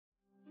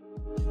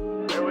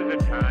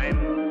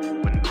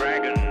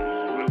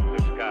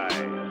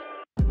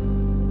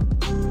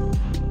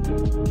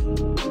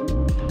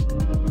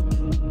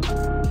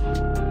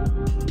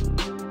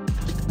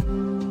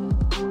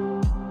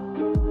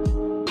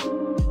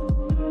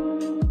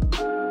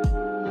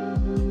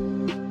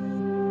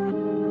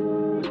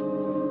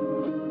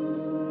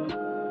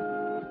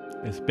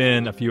It's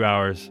been a few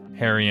hours.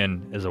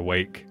 Harrion is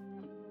awake,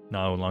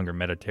 no longer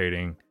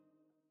meditating.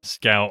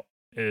 Scout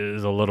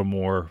is a little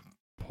more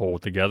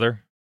pulled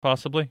together,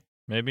 possibly,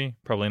 maybe,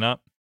 probably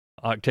not.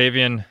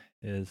 Octavian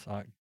is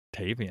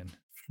Octavian.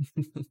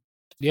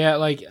 Yeah,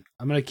 like,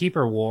 I'm gonna keep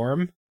her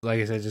warm. Like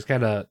I said, just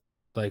kind of,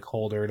 like,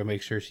 hold her to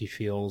make sure she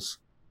feels,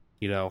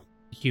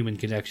 human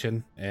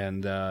connection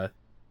and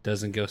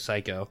doesn't go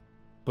psycho.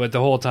 But the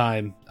whole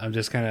time, I'm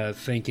just kind of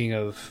thinking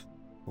of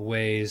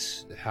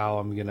ways how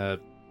I'm gonna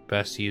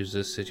best use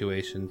this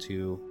situation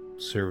to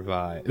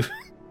survive.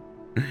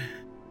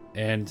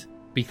 And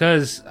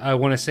because I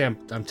want to say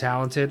I'm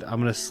talented, I'm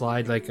gonna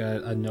slide like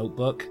a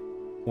notebook,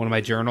 one of my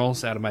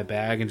journals, out of my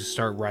bag and just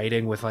start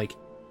writing with like,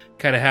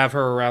 kind of have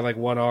her around like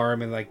one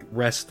arm and like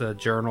rest the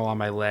journal on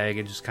my leg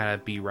and just kind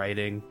of be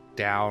writing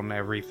down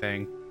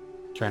everything,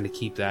 trying to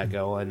keep that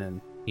going.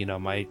 And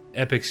my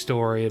epic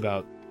story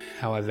about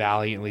how I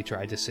valiantly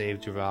tried to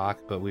save Dravak,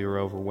 but we were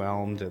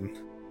overwhelmed, and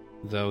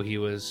though he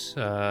was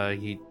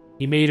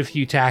he made a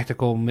few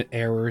tactical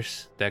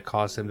errors that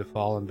caused him to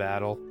fall in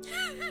battle.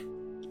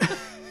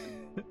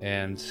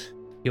 And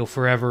he'll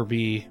forever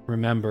be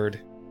remembered,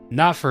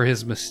 not for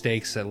his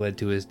mistakes that led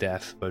to his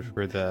death, but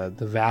for the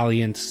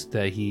valiance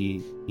that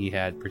he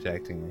had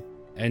protecting me.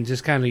 And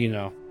just kind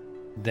of,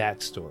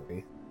 that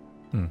story.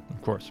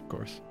 Of course.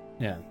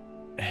 Yeah.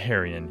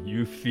 Harrion,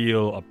 you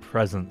feel a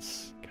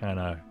presence kind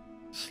of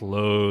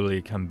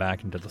slowly come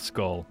back into the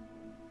skull.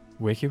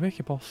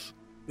 Wakey, boss.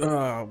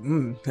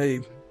 Hey,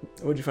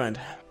 what'd you find?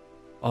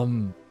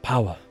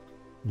 Power.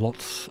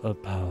 Lots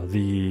of power.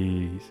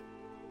 The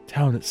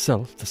town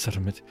itself, the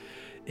settlement,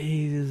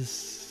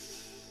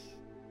 is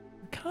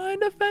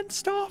kind of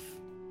fenced off.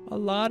 A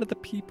lot of the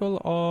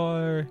people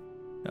are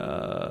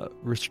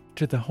restricted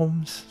to their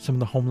homes. Some of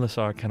the homeless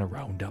are kind of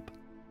round up.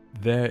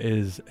 There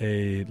is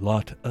a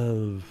lot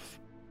of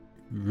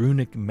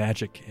runic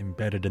magic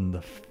embedded in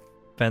the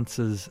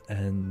fences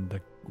and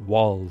the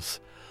walls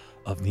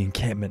of the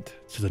encampment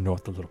to the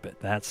north a little bit.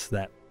 That's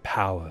that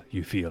power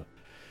you feel,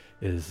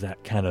 is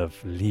that kind of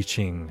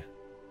leeching.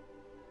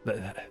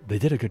 They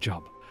did a good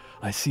job.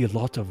 I see a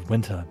lot of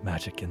winter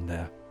magic in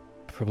there.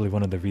 Probably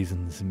one of the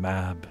reasons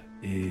Mab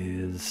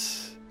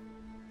is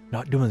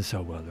not doing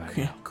so well right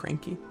now.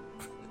 Cranky?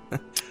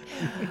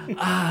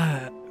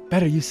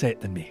 Better you say it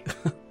than me.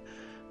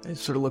 I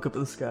sort of look up at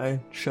the sky,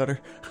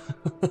 shudder.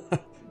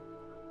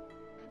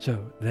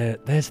 So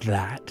there's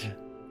that.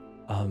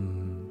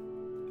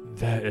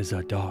 There is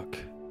a dark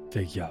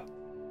figure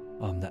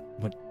that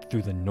went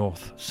through the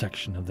north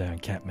section of their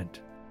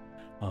encampment.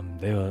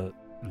 They were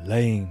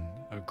laying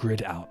a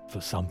grid out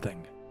for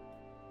something.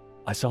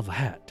 I saw the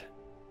hat.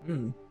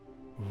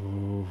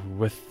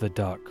 With the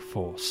dark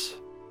force.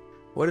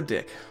 What a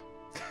dick.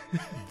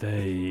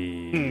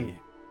 They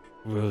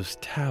rose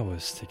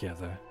towers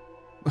together.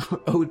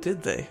 Oh,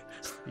 did they?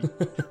 Is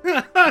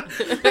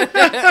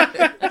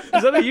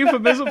that a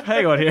euphemism?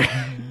 Hang on here.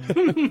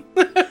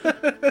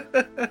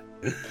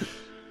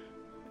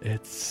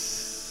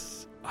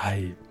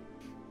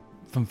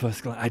 From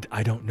first glance,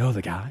 I don't know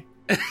the guy.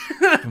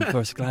 From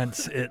first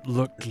glance, it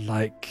looked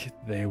like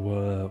they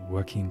were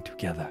working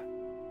together.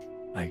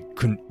 I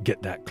couldn't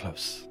get that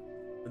close.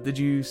 Did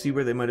you see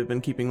where they might have been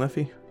keeping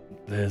Leffy?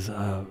 There's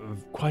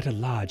quite a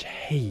large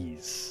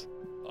haze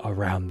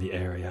around the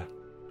area.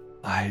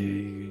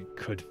 I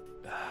could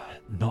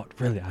not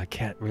really. I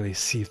can't really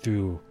see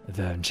through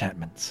the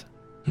enchantments.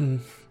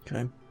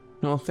 Okay.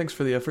 Well, thanks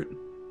for the effort.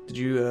 Did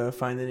you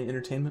find any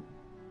entertainment?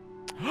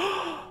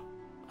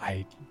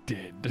 I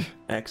did.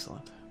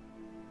 Excellent.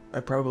 I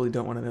probably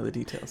don't want to know the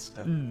details.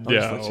 So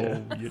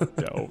You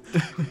don't.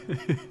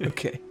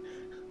 Okay.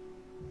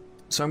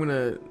 So I'm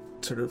gonna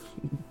sort of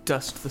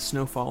dust the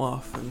snowfall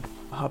off and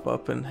hop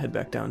up and head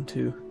back down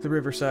to the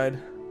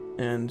riverside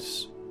and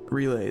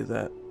relay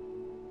that.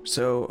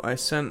 So I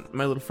sent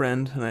my little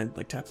friend and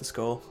I tap the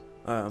skull.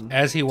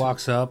 As he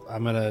walks up,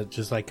 I'm gonna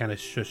just kind of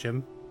shush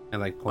him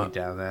and point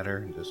down at her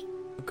and just.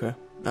 Okay.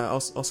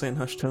 I'll say in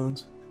hushed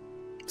tones.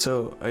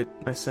 So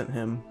I sent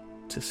him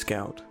to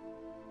scout.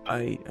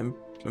 I'm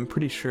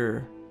pretty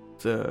sure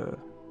the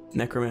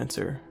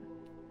necromancer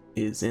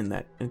is in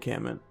that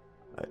encampment.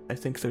 I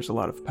think there's a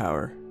lot of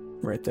power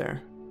right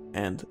there,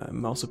 and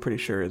I'm also pretty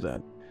sure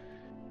that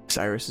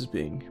Cyrus is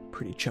being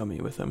pretty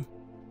chummy with him.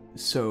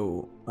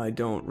 So I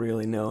don't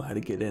really know how to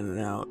get in and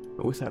out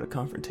without a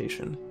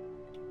confrontation.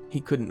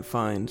 He couldn't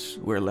find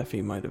where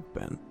Leffy might have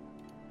been.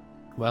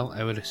 Well,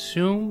 I would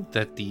assume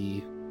that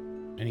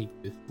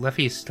if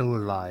Leffy is still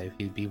alive,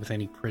 he'd be with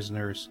any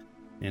prisoners.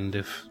 And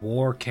if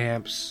war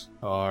camps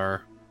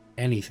are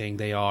anything,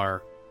 they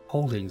are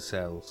holding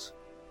cells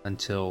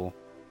until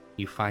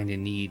you find a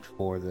need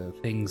for the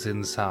things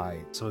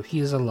inside. So if he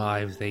is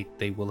alive,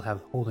 they will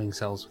have holding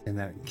cells within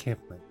that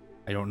encampment.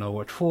 I don't know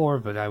what for,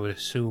 but I would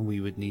assume we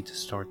would need to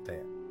start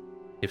there.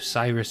 If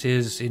Cyrus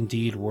is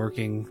indeed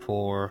working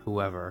for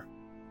whoever,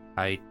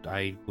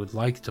 I would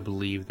like to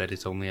believe that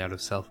it's only out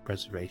of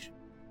self-preservation.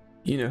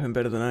 You know him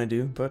better than I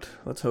do, but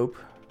let's hope.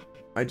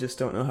 I just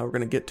don't know how we're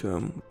going to get to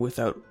him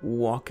without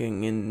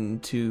walking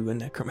into a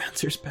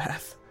necromancer's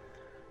path.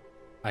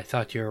 I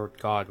thought your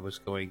god was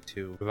going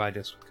to provide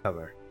us with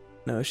cover.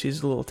 No,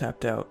 she's a little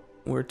tapped out.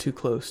 We're too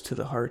close to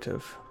the heart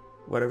of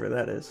whatever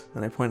that is.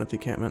 And I point at the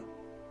encampment.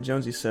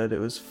 Jonesy said it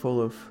was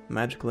full of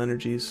magical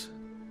energies.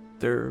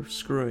 They're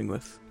screwing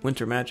with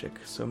winter magic,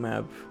 so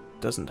Mab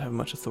doesn't have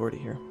much authority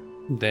here.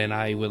 Then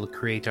I will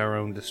create our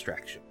own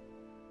distraction.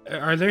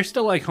 Are there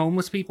still, like,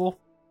 homeless people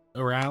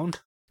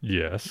around?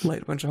 Yes.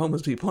 Light a bunch of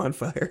homeless people on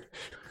fire.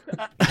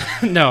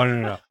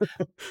 No.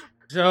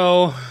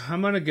 So,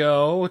 I'm gonna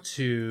go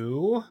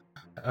to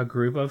a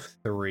group of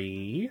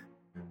 3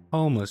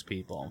 homeless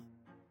people.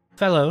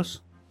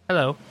 Fellows,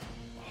 hello.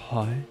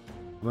 Hi. I'm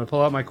gonna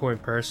pull out my coin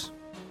purse.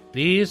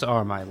 These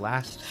are my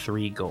last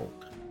 3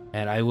 gold.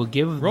 And I will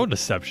give... Roll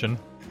deception.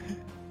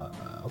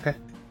 Okay.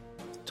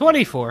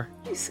 24.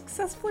 You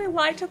successfully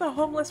lied to the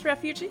homeless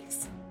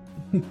refugees?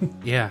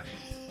 Yeah.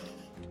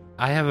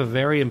 I have a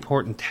very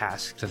important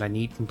task that I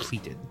need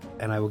completed,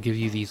 and I will give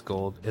you these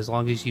gold as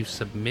long as you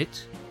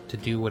submit to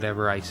do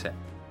whatever I say.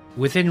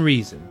 Within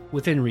reason.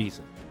 Within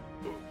reason.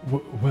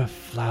 We're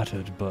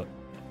flattered, but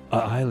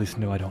I at least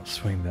know I don't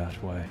swing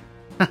that way.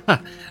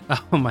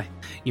 Oh my,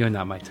 you're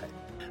not my type.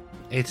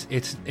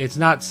 It's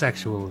not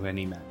sexual of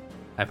any man.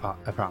 I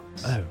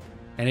promise. Oh.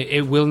 And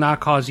it will not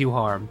cause you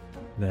harm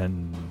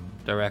Then...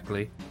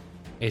 directly.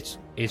 It's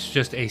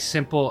just a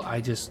simple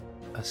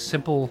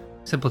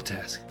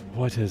task.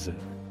 What is it?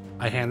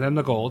 I hand them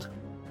the gold,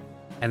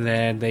 and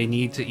then they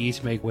need to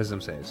each make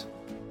wisdom saves.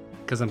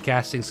 Because I'm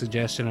casting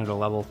suggestion at a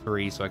level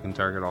 3, so I can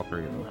target all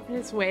 3 of them.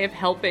 His way of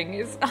helping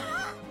is...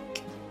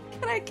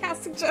 Can I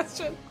cast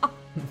suggestion? Oh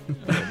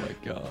my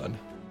god.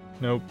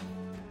 Nope.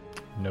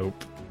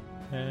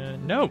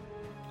 Nope.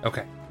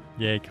 Okay.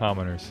 Yay,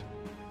 commoners.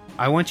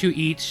 I want you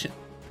each...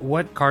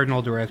 What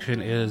cardinal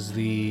direction is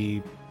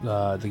the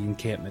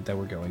encampment that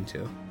we're going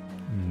to?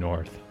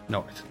 North.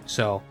 North.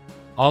 So,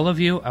 all of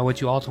you, I want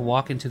you all to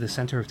walk into the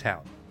center of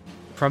town.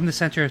 From the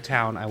center of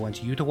town, I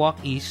want you to walk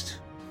east,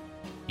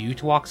 you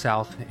to walk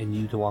south, and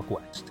you to walk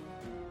west.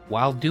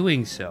 While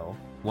doing so,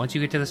 once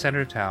you get to the center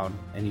of town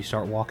and you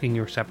start walking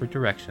your separate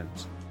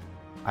directions,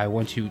 I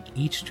want you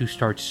each to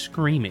start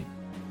screaming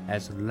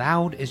as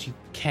loud as you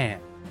can,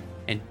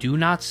 and do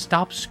not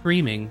stop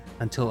screaming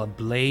until a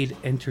blade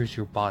enters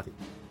your body.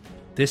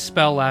 This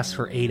spell lasts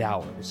for 8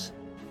 hours.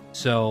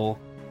 So,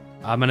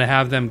 I'm going to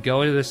have them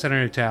go to the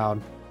center of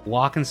town,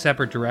 walk in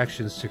separate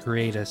directions to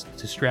create a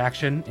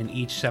distraction in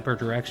each separate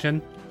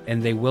direction,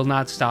 and they will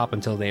not stop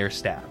until they are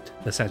stabbed,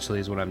 essentially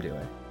is what I'm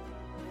doing.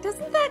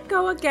 Doesn't that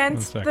go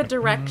against the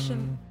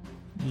direction?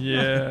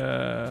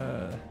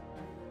 Yeah.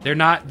 They're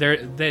not,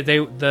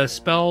 the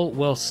spell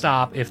will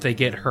stop if they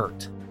get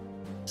hurt.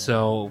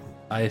 So,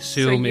 I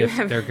assume you if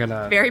have they're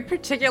gonna... very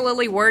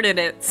particularly worded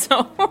it,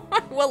 so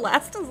it will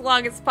last as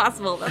long as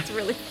possible. That's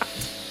really fun.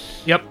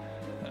 Yep.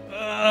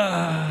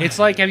 It's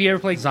like, have you ever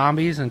played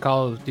zombies in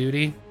Call of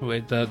Duty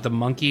with the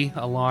monkey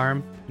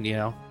alarm? You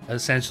know,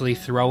 essentially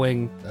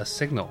throwing a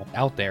signal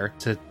out there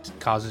to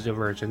cause a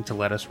diversion to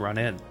let us run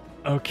in.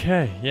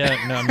 Okay, yeah,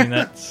 no, I mean,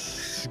 that's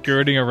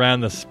skirting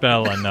around the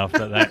spell enough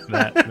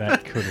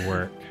that could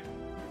work.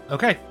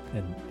 Okay.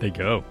 And they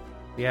go.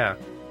 Yeah.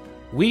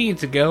 We need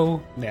to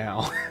go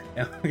now.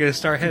 And we're going to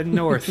start heading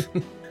north.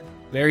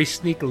 Very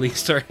sneakily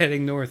start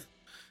heading north.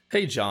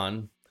 Hey,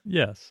 John.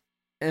 Yes.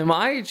 Am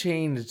I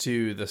chained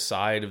to the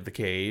side of the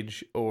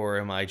cage, or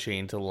am I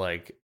chained to,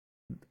 like,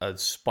 a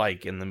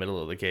spike in the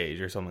middle of the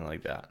cage or something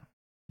like that?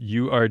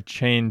 You are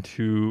chained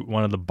to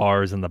one of the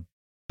bars in the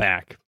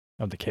back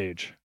of the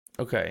cage.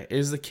 Okay.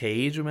 Is the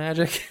cage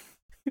magic?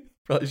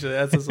 Probably should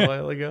have asked this a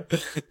while ago.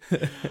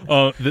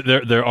 Oh,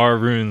 there are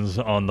runes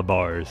on the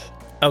bars.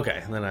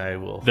 Okay, then I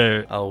will.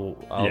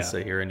 I'll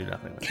sit here and do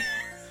nothing.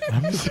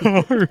 I'm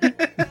sorry.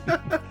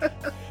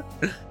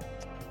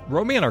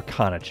 Roll me an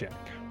Arcana check.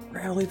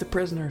 Rally the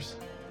prisoners.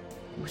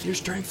 With your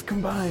strength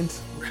combined.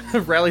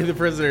 Rally the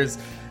prisoners.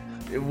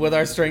 With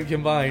our strength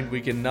combined, we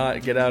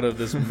cannot get out of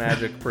this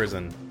magic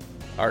prison.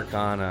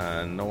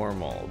 Arcana,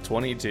 normal,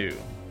 22.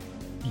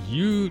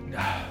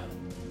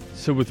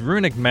 So with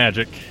runic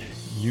magic,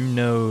 you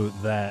know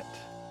that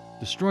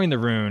destroying the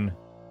rune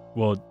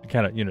will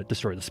kind of,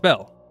 destroy the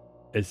spell.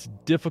 It's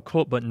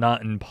difficult, but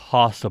not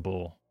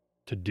impossible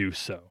to do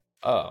so.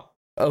 Oh,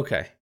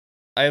 okay.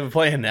 I have a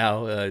plan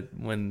now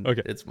when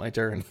it's my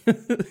turn.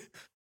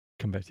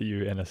 Come back to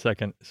you in a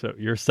second. So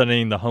you're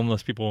sending the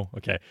homeless people.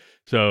 Okay.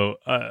 So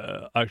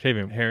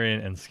Octavian, Harrion,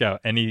 and Scout,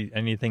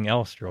 anything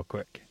else real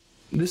quick?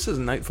 This is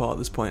nightfall at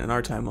this point in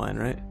our timeline,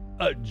 right?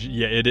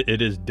 Yeah,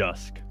 it is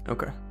dusk.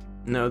 Okay.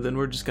 No, then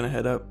we're just going to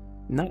head up,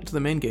 not to the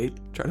main gate,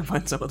 try to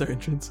find some other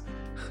entrance.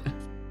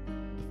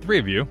 The 3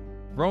 of you,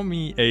 roll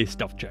me a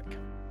stealth check.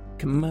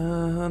 Come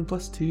on,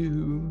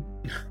 +2.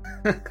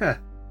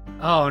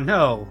 Oh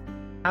no.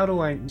 How do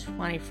I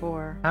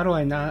 24. how do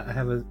I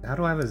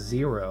have a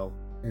 0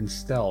 in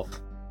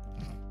stealth?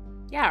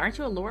 Yeah, aren't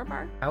you a lore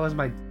bard? How is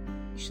my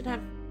You should have...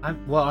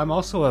 I'm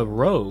also a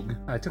rogue.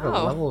 I took a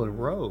Oh. level in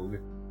rogue.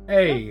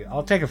 Hey,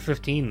 I'll take a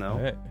 15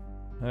 though.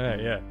 All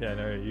right, yeah,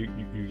 no,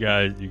 you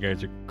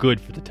guys are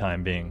good for the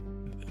time being.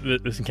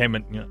 This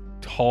encampment,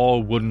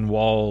 tall wooden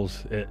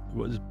walls. It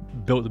was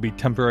built to be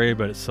temporary,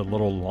 but it's a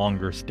little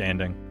longer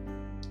standing.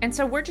 And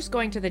so we're just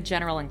going to the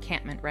general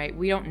encampment, right?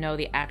 We don't know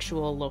the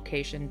actual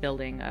location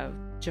building of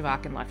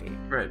Javak and Luffy.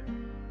 Right.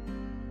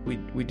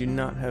 We do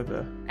not have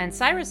a... And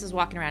Cyrus is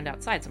walking around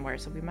outside somewhere,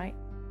 so we might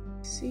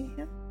see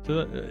him.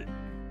 So,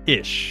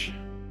 ish.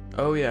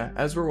 Oh yeah,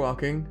 as we're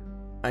walking,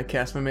 I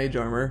cast my mage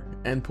armor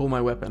and pull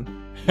my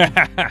weapon.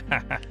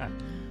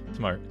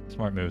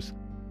 Smart moves.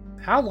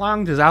 How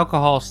long does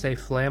alcohol stay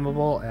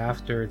flammable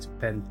after it's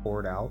been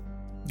poured out?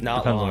 Not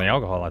Depends long. on the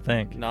alcohol, I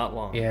think. Not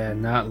long. Yeah,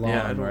 not long,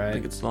 Yeah, I don't right?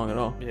 think it's long at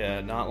all.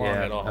 Yeah, not long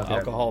Yeah, at all. okay.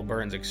 Alcohol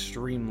burns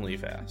extremely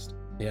fast.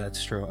 Yeah,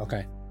 that's true.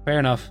 Okay, fair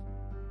enough.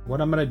 What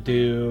I'm gonna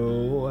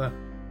do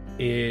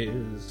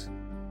is,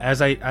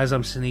 as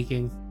I'm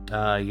sneaking,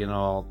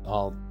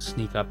 I'll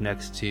sneak up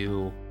next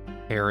to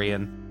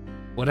Arian.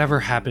 Whatever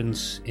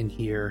happens in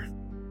here,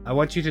 I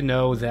want you to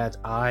know that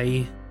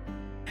I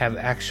have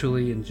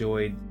actually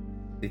enjoyed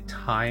the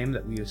time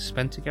that we have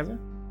spent together.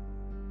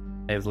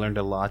 I have learned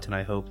a lot, and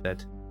I hope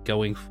that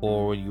going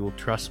forward you will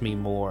trust me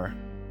more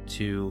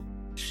to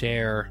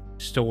share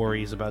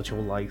stories about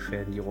your life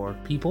and your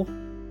people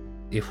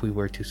if we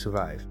were to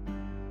survive.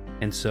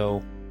 And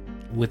so,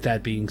 with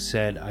that being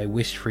said, I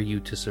wish for you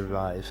to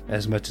survive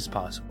as much as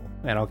possible.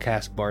 And I'll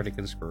cast Bardic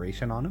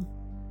Inspiration on him.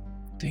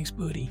 Thanks,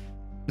 buddy.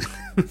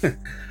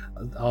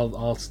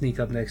 I'll sneak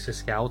up next to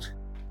Scout.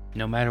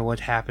 No matter what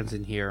happens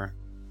in here,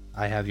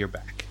 I have your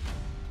back.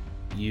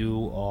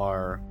 You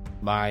are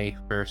my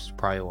first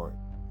priority.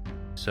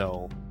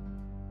 So,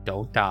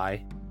 don't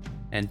die,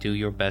 and do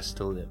your best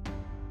to live.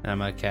 And I'm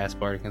going to cast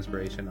Bardic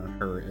Inspiration on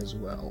her as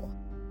well.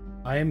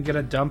 I am going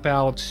to dump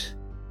out...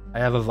 I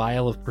have a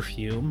vial of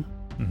perfume.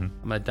 Mm-hmm.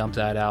 I'm going to dump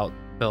that out,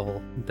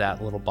 fill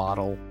that little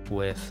bottle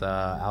with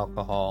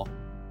alcohol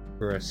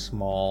for a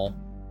small.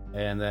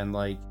 And then,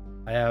 I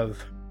have,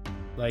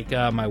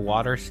 my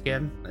water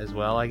skin as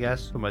well, I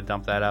guess. I'm going to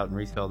dump that out and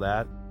refill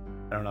that.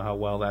 I don't know how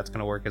well that's going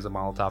to work as a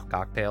Molotov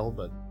cocktail,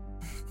 but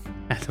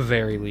at the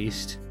very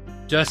least.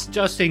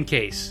 Just in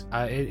case.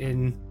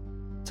 In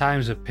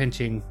times of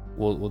pinching,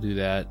 we'll do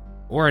that.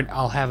 Or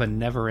I'll have a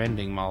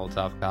never-ending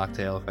Molotov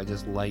cocktail if I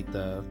just light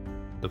the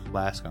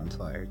flask on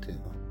fire, too.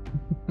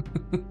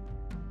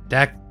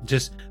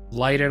 Just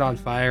light it on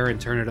fire and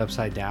turn it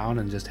upside down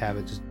and just have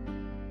it just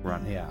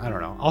run. Yeah, I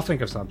don't know. I'll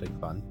think of something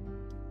fun.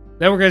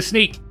 Then we're going to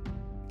sneak.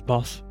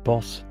 Boss.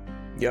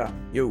 Yeah.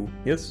 Yo.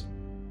 Yes?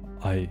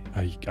 I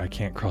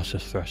can't cross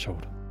this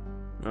threshold.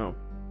 Oh.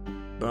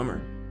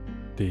 Bummer.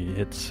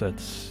 There's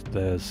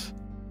the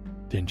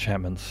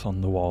enchantments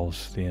on the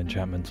walls, the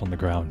enchantments on the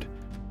ground.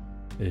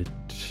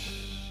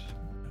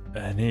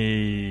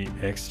 Any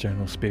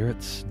external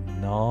spirits,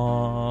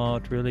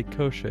 not really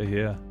kosher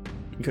here.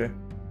 Okay.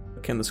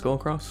 Can the skull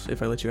cross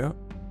if I let you out?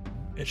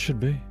 It should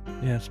be,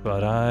 yes,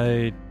 but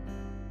I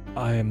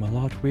am a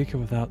lot weaker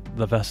without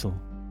the vessel.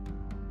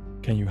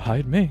 Can you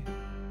hide me?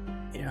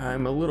 Yeah,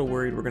 I'm a little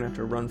worried we're gonna have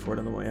to run for it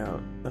on the way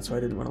out. That's why I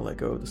didn't want to let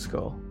go of the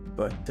skull.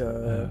 But,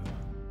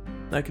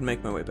 I can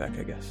make my way back,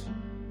 I guess.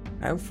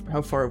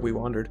 How far have we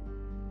wandered?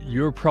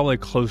 You're probably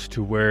close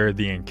to where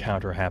the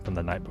encounter happened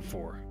the night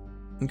before.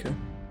 Okay.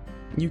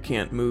 You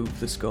can't move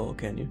the skull,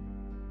 can you?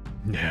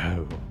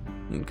 No.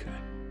 Okay.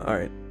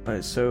 Alright,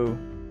 so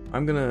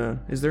I'm gonna...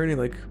 Is there any,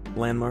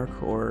 landmark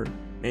or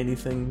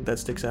anything that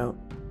sticks out?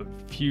 A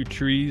few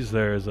trees,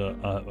 there's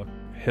a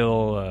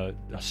hill,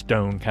 a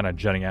stone kind of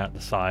jutting out the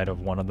side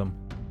of one of them.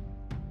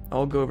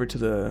 I'll go over to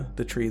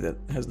the tree that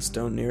has the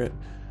stone near it,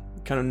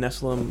 kind of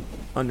nestle him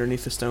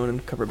underneath the stone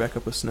and cover it back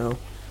up with snow.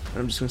 And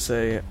I'm just gonna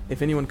say,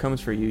 if anyone comes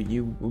for you,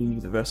 you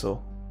leave the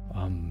vessel.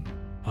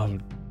 I'll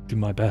do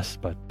my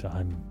best, but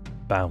I'm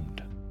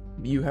bound.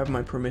 You have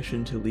my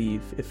permission to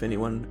leave if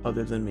anyone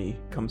other than me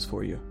comes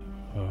for you.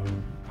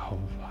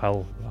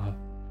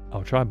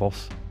 I'll try,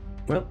 boss.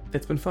 Well,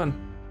 it's been fun.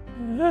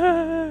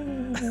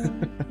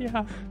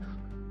 Yeah.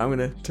 I'm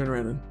gonna turn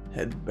around and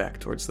head back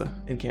towards the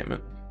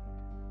encampment.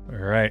 All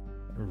right,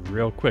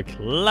 real quick,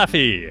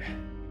 Luffy.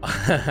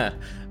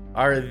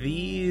 Are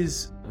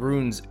these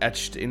runes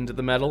etched into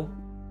the metal?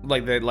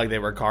 Like they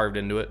were carved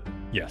into it?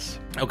 Yes.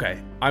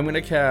 Okay. I'm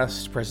gonna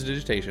cast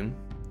Prestidigitation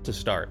to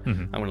start.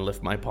 Mm-hmm. I'm gonna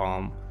lift my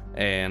palm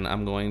and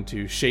I'm going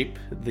to shape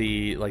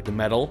the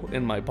metal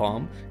in my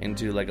palm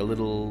into a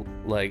little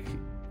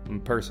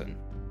person.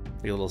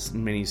 Like a little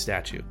mini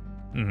statue.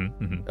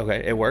 Mm-hmm, mm-hmm.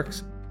 Okay, it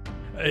works?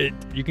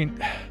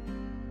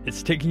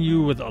 It's taking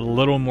you with a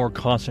little more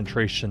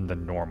concentration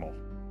than normal.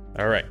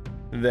 Alright.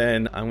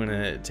 Then I'm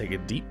gonna take a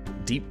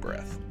deep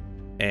breath.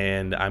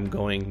 And I'm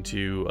going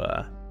to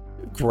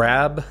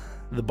grab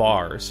the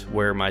bars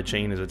where my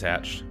chain is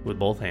attached with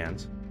both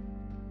hands.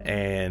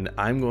 And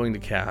I'm going to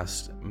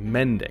cast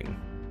Mending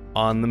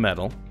on the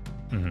metal.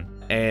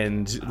 Mm-hmm.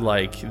 And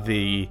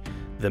the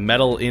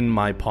metal in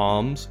my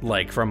palms,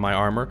 from my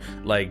armor,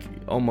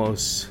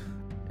 almost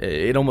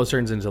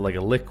turns into a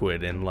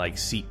liquid and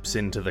seeps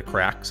into the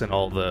cracks and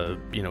all the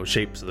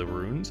shapes of the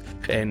runes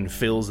and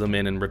fills them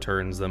in and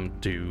returns them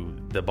to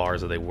the bars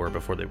that they were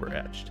before they were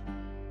etched.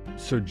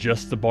 So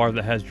just the bar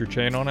that has your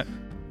chain on it?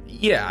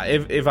 Yeah,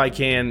 if I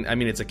can, I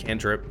mean, it's a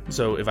cantrip,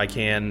 so if I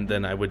can,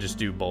 then I would just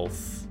do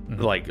both.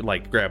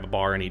 Like grab a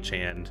bar in each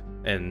hand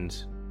and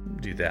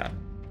do that.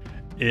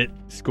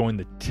 It's going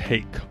to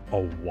take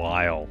a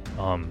while.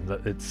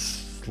 It's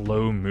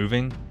slow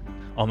moving,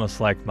 almost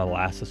like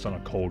molasses on a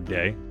cold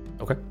day.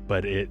 Okay.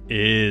 But it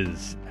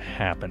is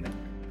happening.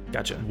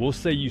 Gotcha. We'll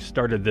say you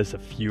started this a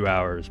few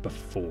hours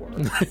before.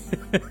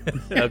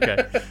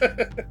 Okay.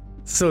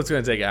 So it's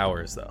going to take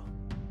hours, though.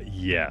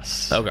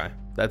 Yes. Okay,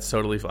 that's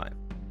totally fine.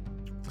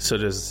 So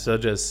just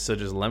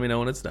let me know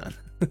when it's done.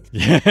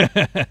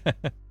 Yeah.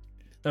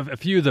 A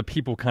few of the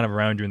people kind of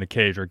around you in the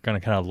cage are going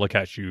to kind of look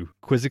at you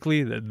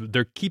quizzically.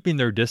 They're keeping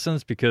their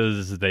distance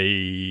because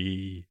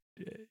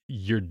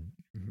you're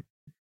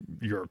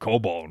a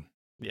kobold.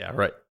 Yeah,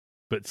 right.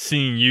 But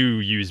seeing you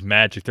use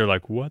magic, they're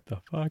like, what the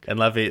fuck? And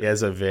Leffy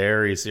has a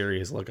very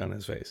serious look on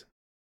his face.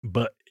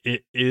 But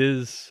it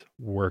is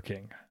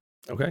working.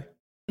 Okay.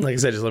 Like I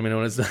said, just let me know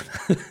when it's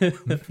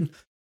done.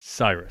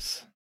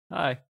 Cyrus,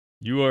 Hi.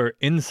 you are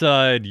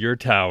inside your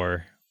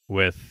tower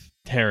with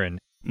Taryn.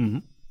 Mm-hmm.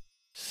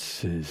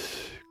 This is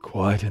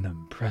quite an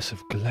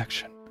impressive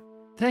collection.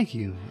 Thank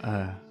you.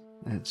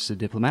 As a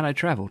diplomat, I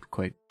traveled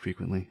quite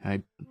frequently.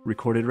 I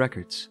recorded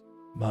records.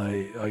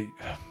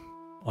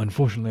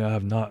 Unfortunately, I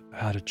have not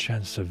had a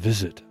chance to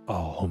visit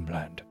our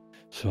homeland,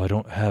 so I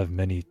don't have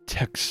many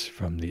texts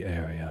from the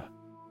area.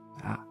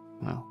 Ah,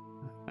 well,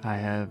 I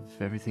have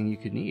everything you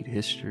could need.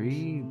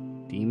 History,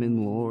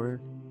 demon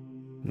lore,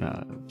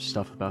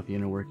 stuff about the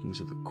inner workings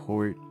of the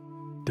court.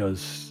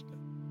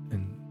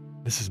 And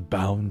this is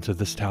bound to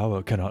this tower,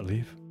 it cannot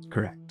leave?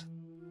 Correct.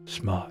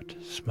 Smart.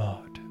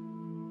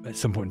 At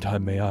some point in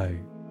time, may I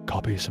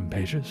copy some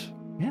pages?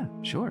 Yeah,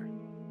 sure.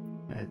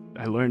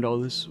 I learned all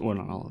this, well,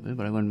 not all of it,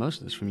 but I learned most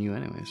of this from you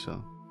anyway,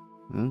 so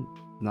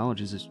knowledge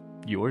is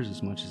yours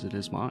as much as it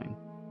is mine.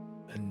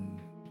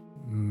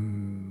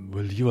 And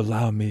will you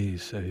allow me,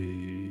 say,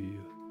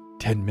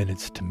 10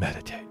 minutes to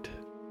meditate?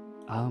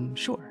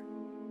 Sure.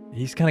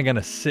 He's kind of going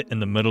to sit in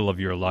the middle of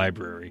your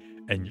library,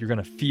 and you're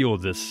going to feel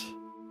this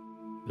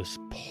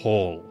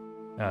pull.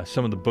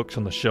 Some of the books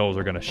on the shelves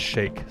are going to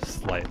shake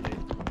slightly,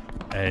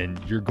 and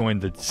you're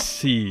going to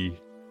see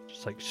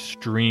just like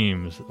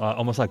streams,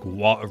 almost like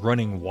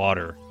running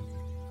water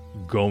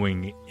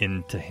going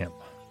into him.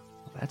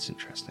 Well, that's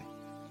interesting.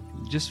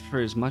 Just for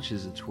as much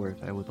as it's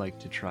worth, I would like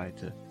to try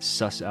to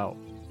suss out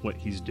what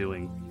he's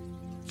doing.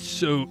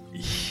 So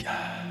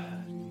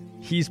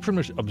he's pretty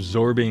much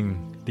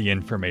absorbing the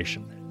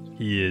information.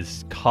 He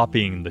is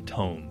copying the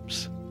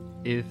tomes.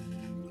 If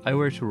I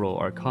were to roll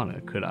Arcana,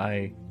 could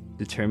I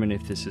determine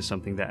if this is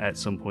something that at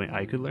some point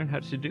I could learn how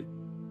to do?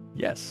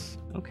 Yes.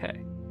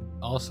 Okay.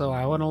 Also,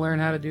 I want to learn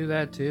how to do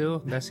that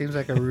too. That seems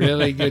like a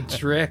really good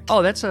trick.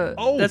 Oh, that's a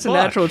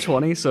natural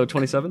 20, so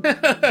 27.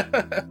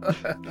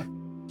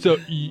 So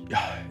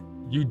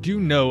you do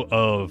know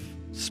of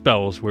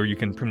spells where you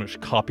can pretty much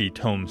copy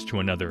tomes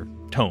to another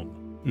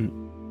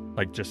tome.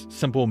 Like just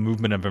simple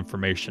movement of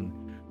information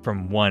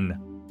from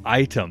one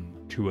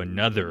item to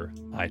another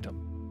item.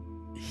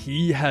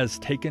 He has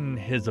taken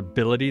his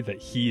ability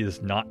that he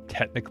is not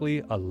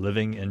technically a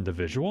living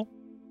individual,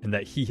 and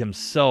that he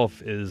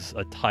himself is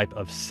a type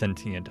of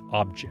sentient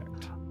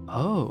object.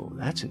 Oh,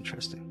 that's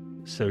interesting.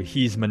 So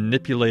he's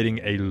manipulating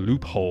a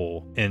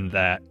loophole in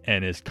that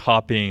and is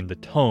copying the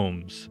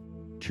tomes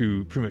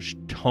to pretty much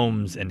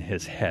tomes in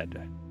his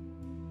head.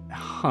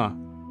 Huh.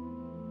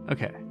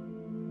 Okay.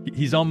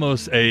 He's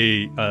almost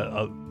a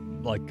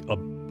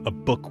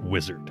book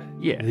wizard.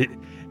 Yeah.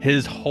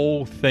 His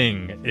whole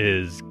thing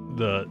is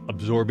the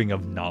absorbing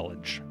of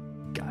knowledge.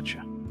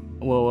 Gotcha.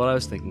 Well, what I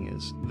was thinking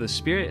is, the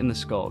spirit in the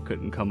skull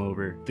couldn't come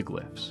over the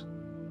glyphs.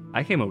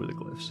 I came over the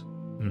glyphs.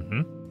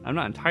 Mm-hmm. I'm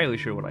not entirely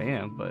sure what I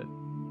am, but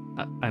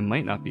I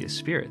might not be a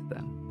spirit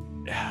then.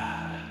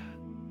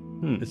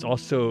 It's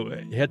also,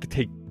 you had to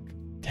take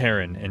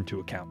Taryn into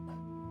account.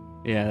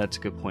 Yeah, that's a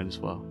good point as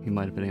well. He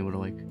might have been able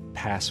to,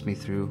 pass me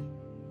through.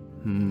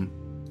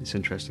 It's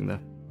interesting,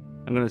 though.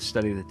 I'm going to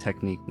study the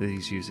technique that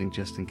he's using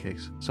just in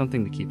case.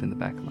 Something to keep in the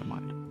back of my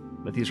mind.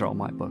 But these are all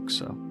my books,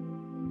 so...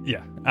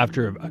 Yeah,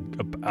 after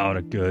about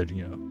a good,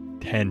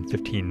 10,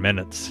 15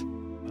 minutes,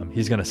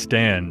 he's going to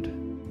stand.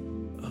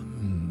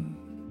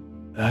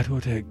 That will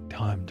take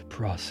time to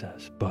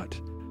process, but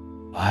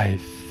I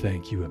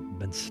thank you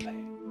immensely.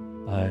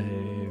 I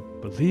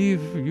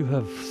believe you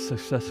have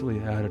successfully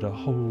added a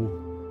whole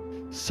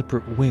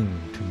separate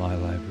wing to my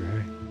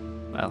library.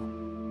 Well,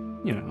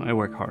 I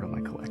work hard on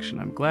my collection.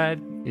 I'm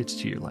glad it's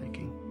to your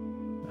liking.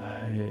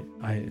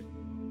 I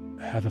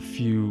have a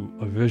few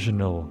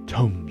original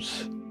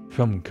tomes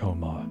from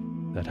Komar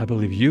that I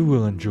believe you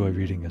will enjoy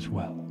reading as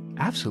well.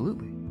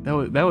 Absolutely.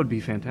 That would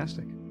be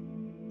fantastic.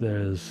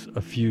 There's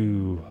a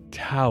few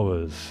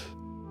towers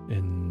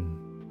in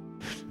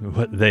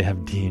what they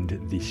have deemed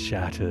the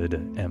Shattered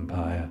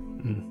Empire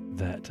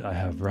that I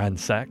have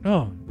ransacked.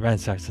 Oh,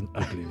 ransacked's an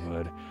ugly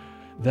word.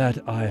 That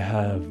I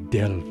have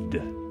delved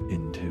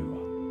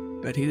into.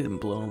 Bet he didn't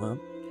blow him up.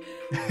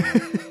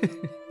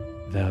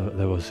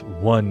 There was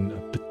one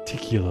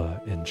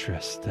particular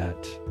interest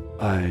that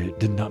I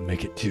did not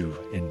make it to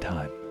in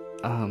time.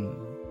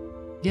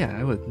 Yeah,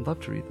 I would love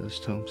to read those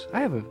tomes.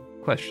 I have a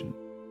question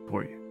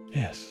for you.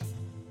 Yes.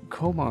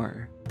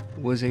 Komar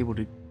was able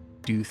to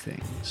do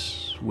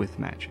things with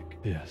magic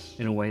Yes.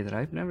 in a way that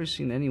I've never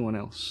seen anyone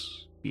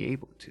else be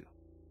able to.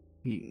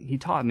 He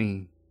taught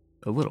me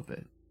a little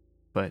bit,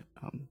 but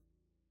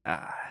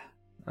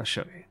I'll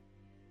show you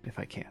if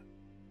I can.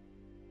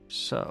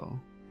 So,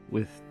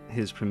 with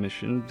his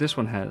permission, this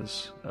one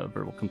has a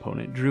verbal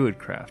component,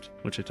 Druidcraft,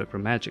 which I took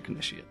from Magic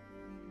Initiate.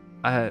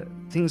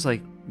 Things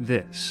like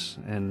this,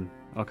 and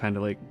I'll kind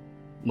of like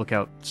look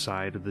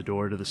outside of the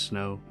door to the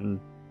snow and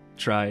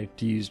try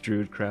to use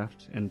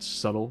Druidcraft and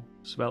subtle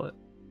spell it.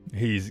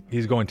 He's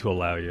going to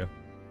allow you.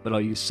 But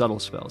I'll use subtle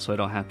spell, so I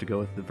don't have to go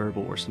with the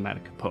verbal or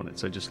somatic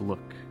components. I just look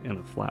and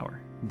a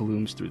flower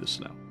blooms through the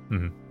snow.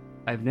 Mm-hmm.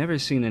 I've never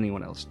seen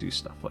anyone else do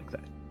stuff like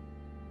that.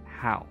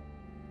 How?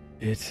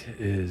 It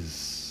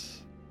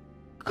is...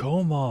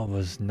 Komar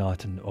was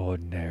not an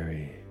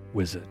ordinary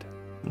wizard.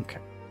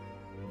 Okay.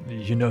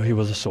 You know he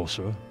was a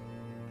sorcerer?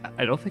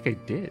 I don't think I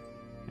did.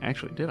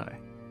 Actually, did I?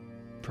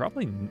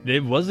 Probably.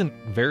 It wasn't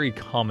very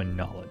common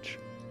knowledge.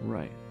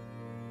 Right.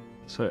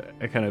 So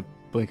I kind of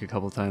blink a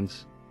couple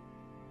times.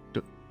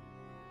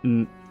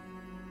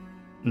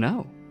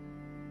 No.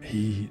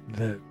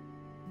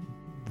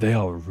 They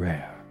are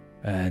rare,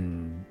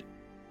 and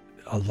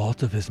a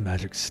lot of his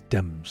magic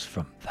stems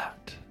from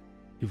that.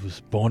 He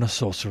was born a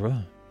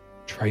sorcerer,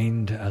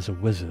 trained as a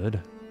wizard,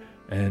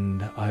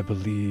 and I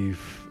believe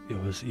it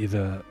was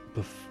either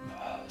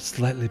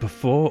slightly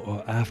before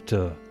or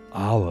after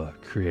our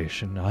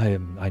creation. I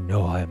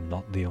know I am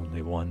not the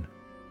only one,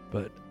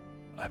 but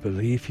I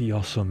believe he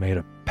also made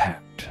a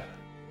pact.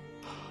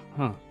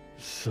 Huh.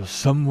 So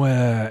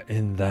somewhere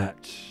in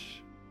that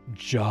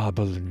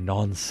jarbled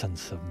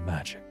nonsense of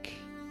magic,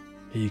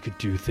 he could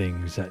do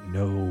things that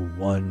no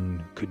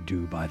one could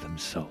do by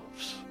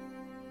themselves.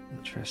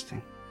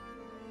 Interesting.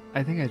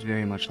 I think I'd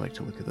very much like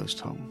to look at those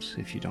tomes,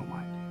 if you don't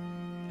mind.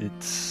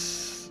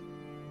 It's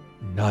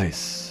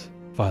nice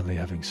finally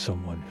having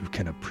someone who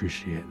can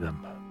appreciate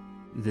them.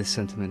 This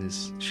sentiment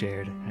is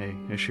shared, I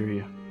assure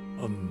you.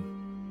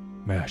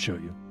 May I show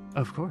you?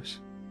 Of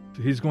course.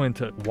 So he's going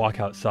to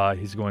walk outside.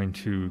 He's going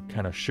to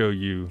kind of show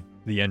you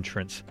the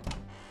entrance.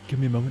 Give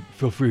me a moment.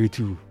 Feel free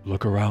to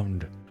look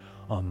around.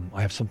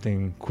 I have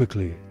something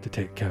quickly to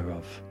take care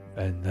of,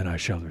 and then I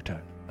shall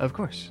return. Of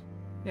course.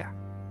 Yeah.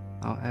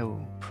 I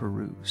will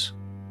peruse.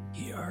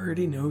 He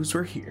already knows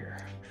we're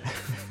here.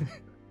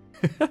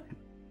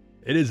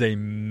 It is a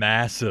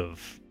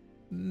massive,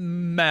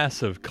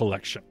 massive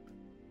collection.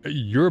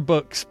 Your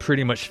books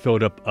pretty much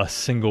filled up a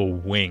single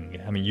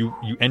wing. I mean, you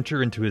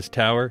enter into his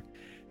tower,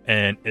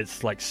 and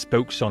it's like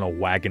spokes on a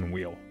wagon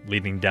wheel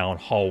leading down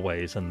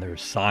hallways, and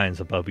there's signs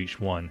above each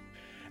one.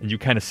 And you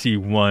kind of see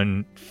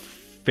one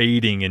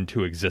fading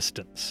into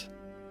existence.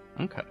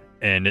 Okay.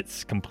 And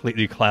it's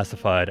completely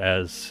classified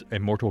as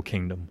Immortal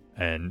Kingdom.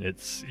 And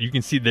you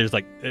can see there's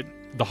like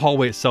the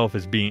hallway itself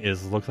is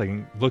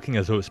looking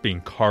as though it's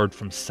being carved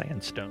from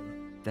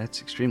sandstone.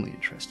 That's extremely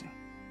interesting.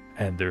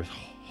 And there's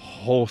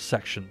whole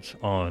sections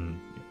on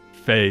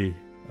Fae,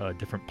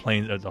 different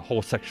planes. There's a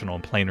whole section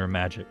on planar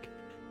magic,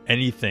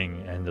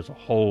 anything, and there's a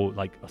whole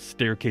like a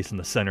staircase in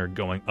the center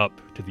going up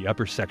to the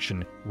upper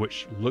section,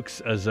 which looks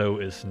as though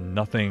it's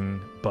nothing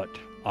but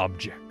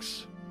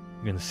objects.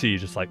 You can see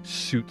just like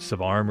suits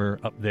of armor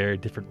up there,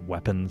 different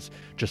weapons,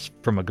 just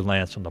from a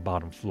glance on the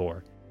bottom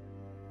floor.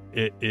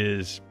 It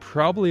is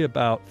probably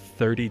about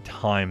 30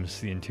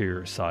 times the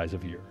interior size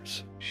of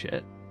yours.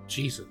 Shit.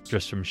 Jesus.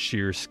 Just from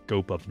sheer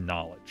scope of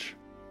knowledge.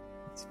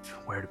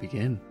 Where to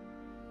begin?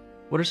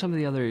 What are some of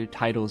the other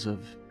titles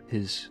of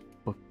his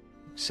book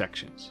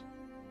sections?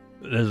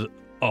 There's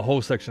a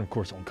whole section, of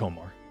course, on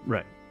Komar.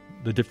 Right.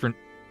 The different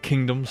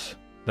kingdoms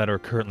that are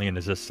currently in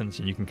existence,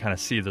 and you can kind of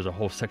see there's a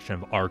whole section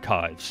of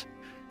archives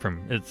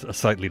it's a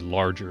slightly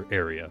larger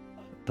area.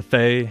 The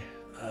Fae,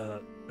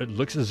 it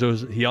looks as though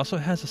he also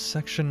has a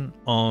section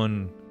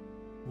on,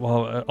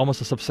 almost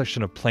a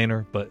subsection of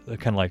planar, but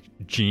kind of like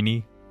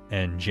genie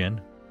and Jinn.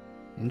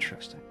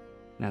 Interesting.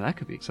 Now that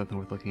could be something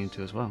worth looking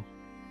into as well.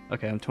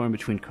 Okay, I'm torn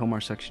between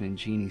Komar section and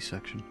Genie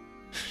section.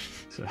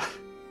 So.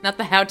 Not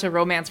the how to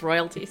romance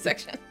royalty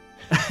section.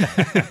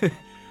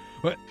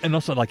 And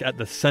also, like at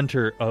the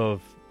center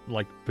of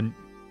like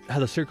how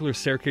the circular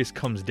staircase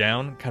comes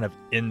down, kind of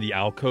in the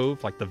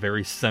alcove, like the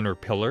very center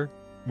pillar,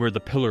 where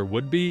the pillar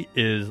would be,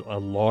 is a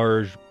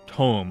large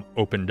tome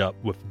opened up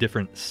with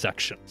different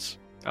sections.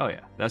 Oh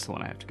yeah, that's the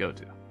one I have to go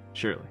to.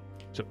 Surely.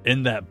 So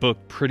in that book,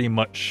 pretty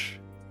much,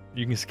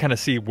 you can kind of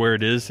see where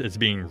it is. It's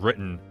being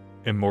written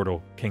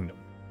Immortal Kingdom.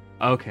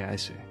 Okay, I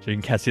see. So you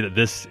can kind of see that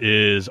this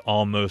is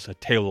almost a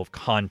table of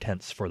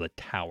contents for the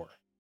tower.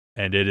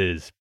 And it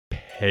is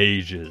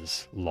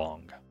pages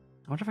long.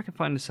 I wonder if I can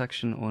find a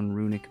section on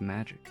runic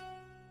magic.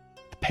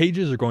 The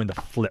pages are going to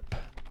flip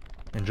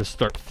and just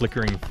start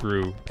flickering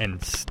through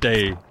and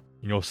stay.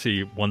 You'll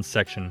see one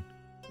section,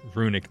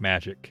 runic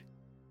magic.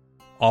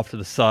 off to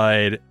the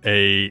side,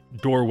 a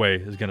doorway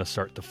is going to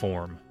start to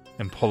form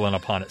and pull in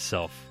upon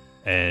itself.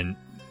 And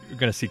you're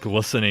going to see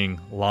glistening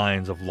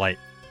lines of light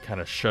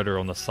kind of shudder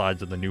on the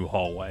sides of the new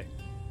hallway.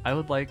 I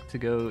would like to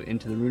go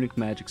into the runic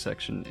magic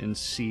section and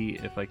see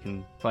if I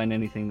can find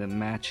anything that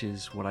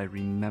matches what I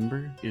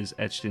remember is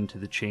etched into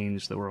the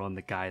chains that were on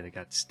the guy that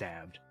got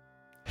stabbed.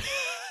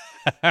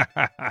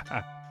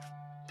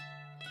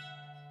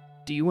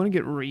 Do you want to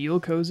get real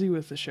cozy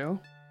with the show?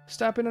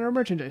 Stop in at our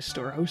merchandise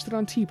store hosted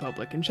on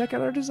TeePublic and check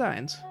out our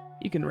designs.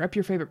 You can rep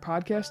your favorite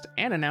podcast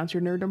and announce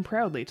your nerddom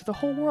proudly to the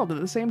whole world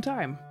at the same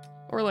time.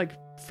 Or like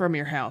from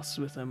your house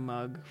with a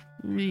mug.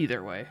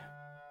 Either way.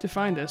 To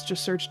find us,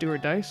 just search Do or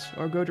Dice,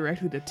 or go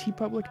directly to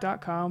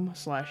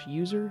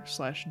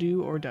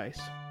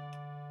tpublic.com/user/do-or-dice.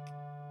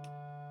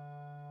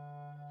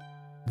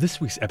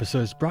 This week's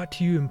episode is brought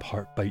to you in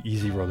part by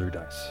Easy Roller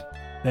Dice.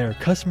 They are a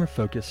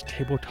customer-focused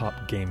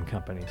tabletop game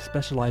company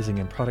specializing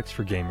in products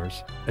for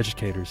gamers,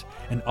 educators,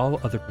 and all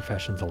other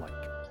professions alike.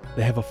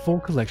 They have a full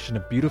collection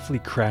of beautifully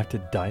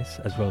crafted dice,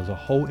 as well as a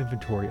whole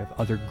inventory of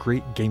other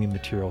great gaming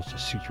materials to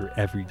suit your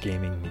every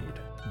gaming need.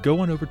 Go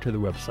on over to the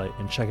website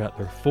and check out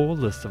their full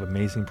list of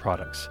amazing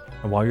products.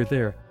 And while you're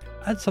there,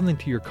 add something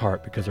to your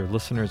cart because our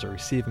listeners are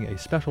receiving a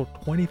special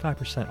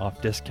 25%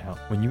 off discount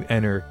when you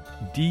enter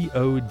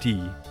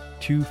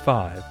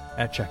DOD25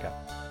 at checkout.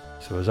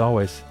 So as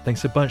always,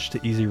 thanks a bunch to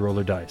Easy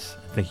Roller Dice.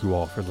 Thank you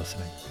all for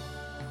listening.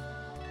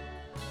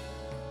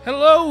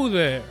 Hello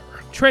there!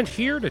 Trent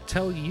here to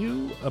tell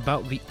you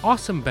about the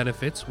awesome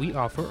benefits we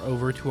offer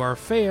over to our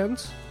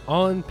fans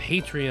on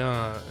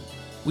Patreon.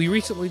 We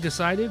recently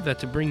decided that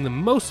to bring the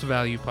most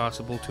value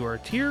possible to our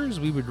tiers,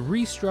 we would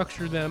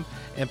restructure them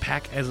and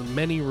pack as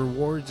many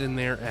rewards in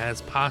there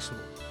as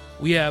possible.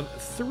 We have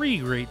 3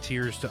 great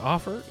tiers to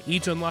offer,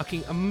 each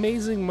unlocking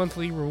amazing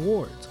monthly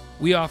rewards.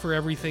 We offer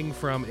everything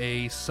from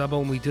a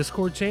sub-only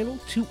Discord channel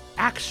to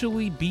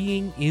actually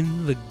being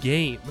in the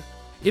game.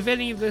 If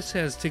any of this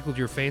has tickled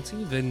your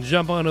fancy, then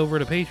jump on over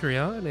to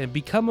Patreon and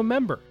become a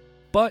member.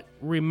 But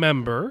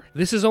remember,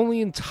 this is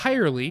only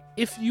entirely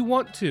if you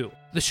want to.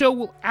 The show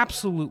will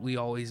absolutely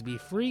always be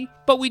free,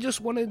 but we just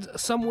wanted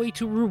some way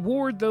to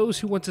reward those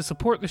who want to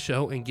support the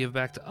show and give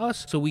back to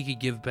us so we could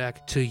give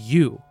back to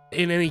you.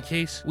 In any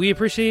case, we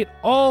appreciate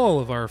all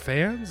of our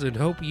fans and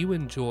hope you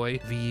enjoy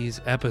these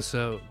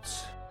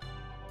episodes.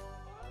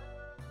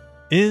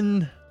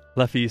 In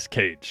Leffy's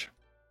cage,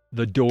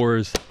 the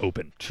doors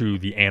open to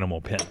the animal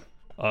pen.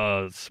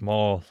 A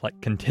small,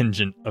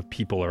 contingent of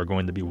people are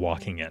going to be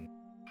walking in.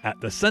 At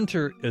the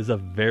center is a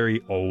very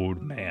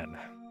old man.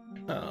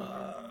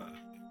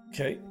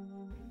 Okay.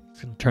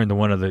 He's going to turn to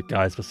one of the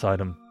guys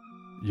beside him.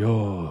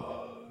 You're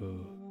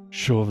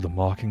sure of the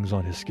markings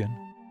on his skin?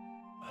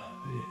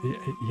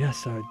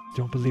 Yes, I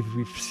don't believe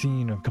we've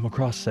seen or come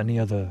across any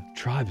other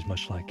tribes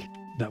much like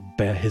that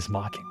bear his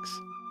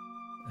markings.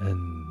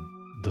 And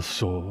the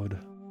sword?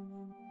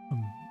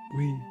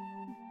 We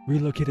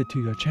relocated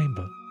to your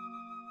chamber.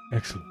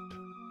 Excellent.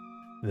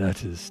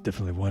 That is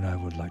definitely one I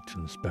would like to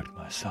inspect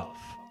myself.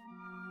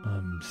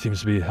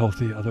 Seems to be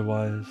healthy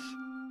otherwise.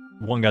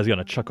 One guy's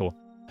gonna chuckle.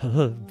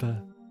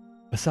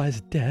 Besides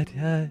dead,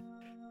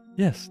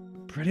 yes,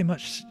 pretty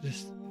much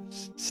just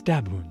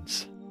stab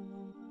wounds.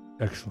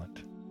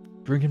 Excellent.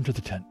 Bring him to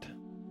the tent.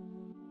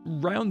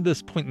 Around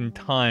this point in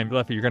time,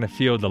 Leffy, you're gonna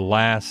feel the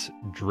last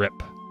drip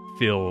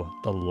fill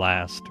the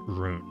last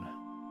rune.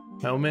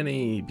 How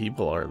many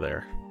people are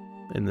there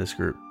in this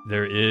group?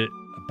 There is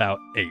about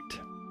 8.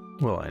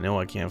 Well, I know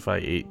I can't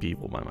fight 8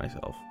 people by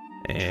myself.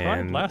 And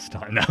tried last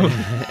time now.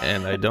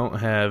 and I don't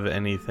have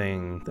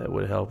anything that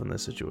would help in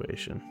this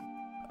situation.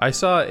 I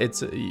saw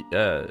it's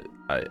I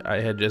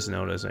had just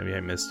noticed, maybe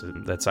I missed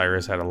it, that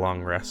Cyrus had a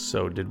long rest.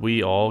 So did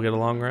we all get a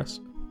long rest?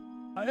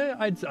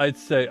 I'd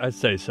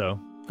say so.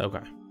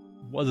 Okay.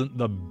 Wasn't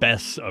the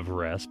best of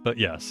rest, but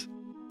yes.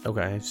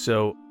 Okay,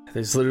 so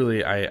there's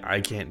literally I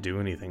can't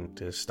do anything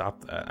to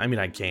stop that. I mean,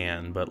 I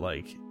can, but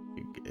I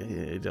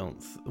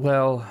don't.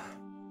 Well,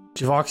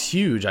 Javok's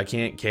huge. I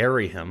can't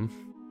carry him.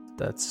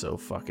 That's so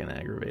fucking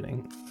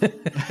aggravating.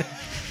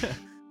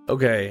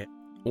 Okay,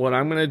 what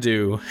I'm gonna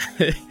do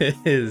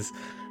is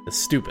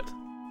stupid.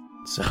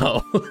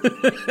 So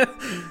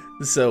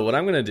what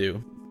I'm gonna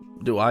do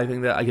I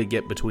think that I could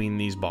get between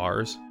these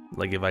bars,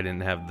 like if I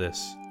didn't have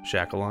this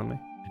shackle on me?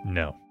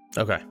 No.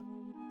 Okay.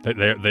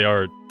 They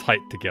are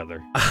tight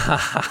together.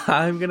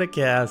 I'm gonna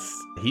cast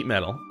Heat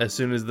Metal as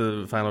soon as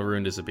the final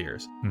rune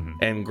disappears,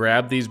 and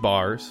grab these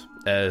bars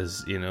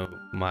as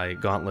my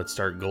gauntlets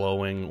start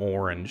glowing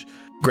orange.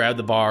 Grab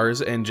the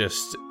bars and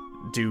just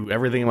do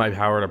everything in my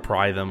power to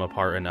pry them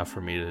apart enough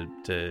for me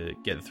to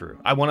get through.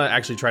 I want to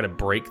actually try to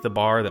break the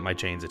bar that my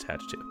chain's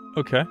attached to.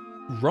 Okay.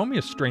 Roll me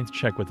a strength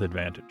check with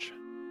advantage.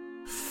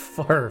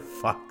 For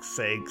fuck's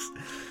sakes.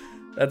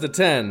 That's a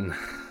 10.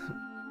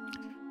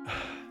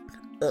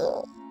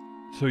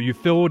 So you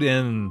filled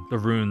in the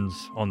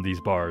runes on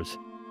these bars,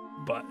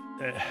 but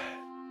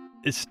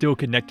it's still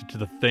connected to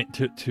the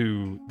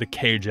to the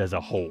cage as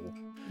a whole.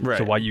 Right.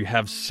 So while you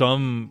have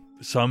some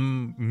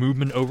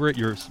movement over it,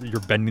 you're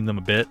bending them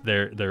a bit.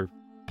 They're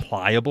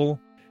pliable.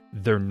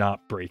 they're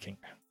not breaking.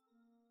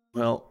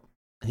 Well,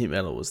 heat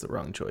metal was the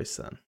wrong choice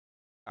then.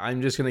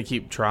 I'm just going to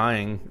keep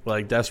trying,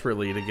 like,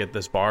 desperately to get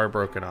this bar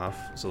broken off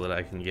so that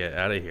I can get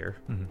out of here.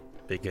 Mhm.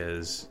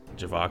 Because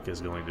Javak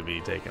is going to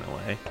be taken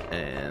away,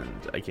 and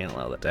I can't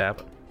allow that to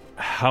happen.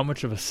 How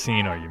much of a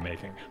scene are you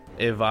making?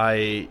 If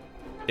I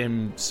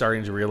am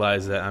starting to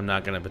realize that I'm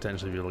not going to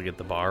potentially be able to get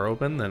the bar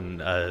open,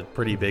 then a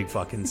pretty big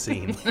fucking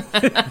scene.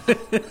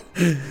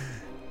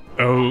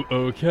 Oh,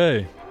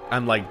 okay.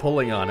 I'm, like,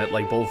 pulling on it,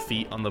 like, both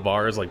feet on the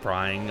bars, like,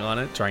 prying on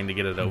it, trying to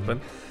get it open.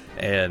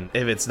 And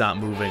if it's not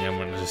moving, I'm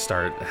going to just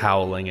start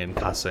howling and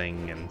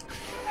cussing. And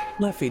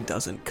Leffy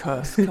doesn't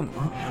cuss. Come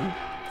on.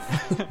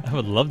 I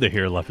would love to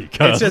hear Luffy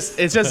cuss.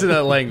 it's just in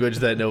a language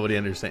that nobody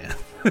understands.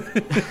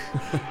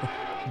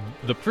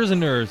 The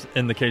prisoners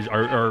in the cage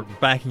are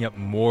backing up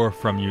more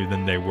from you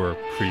than they were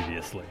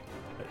previously.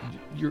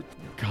 You're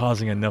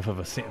causing enough of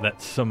a scene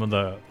that some of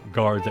the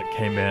guards that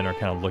came in are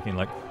kind of looking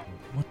like,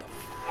 what the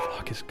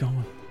fuck is going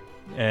on?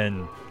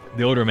 And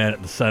the older man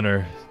at the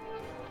center,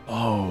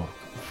 oh,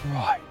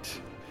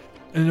 right.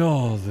 In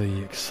all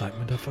the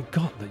excitement, I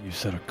forgot that you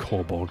said a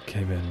kobold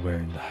came in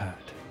wearing the hat.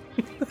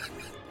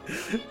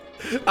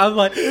 I'm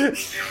like,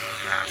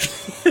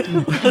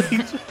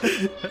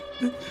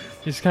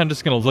 He's kind of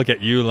just going to look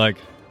at you like,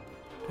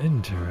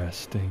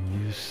 interesting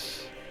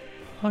use.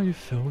 How you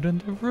filled in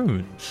the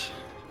runes.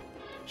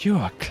 You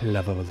are a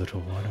clever little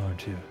one,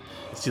 aren't you?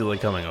 is he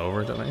like coming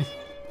over to me?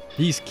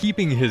 He's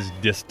keeping his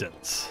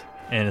distance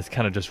and has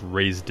kind of just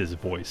raised his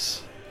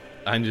voice.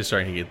 I'm just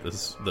trying to get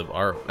the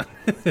bar open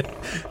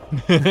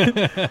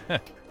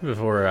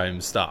before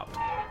I'm stopped.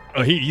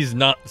 Oh, he's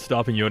not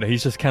stopping you.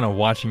 He's just kind of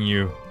watching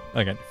you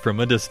again from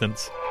a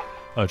distance.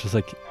 Oh, just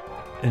like,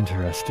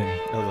 interesting.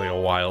 I look like a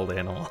wild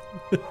animal.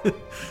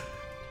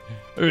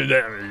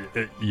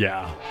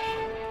 Yeah.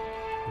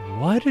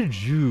 Why did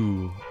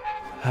you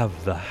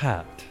have the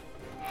hat?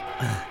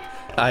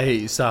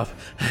 I stop.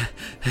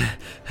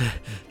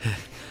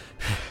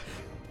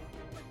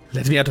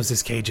 Let me out of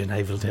this cage and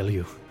I will tell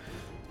you.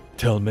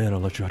 Tell me and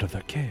I'll let you out of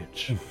that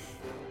cage.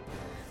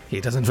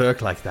 It doesn't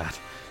work like that.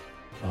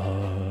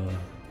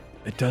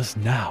 It does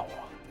now.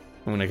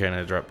 I'm gonna kind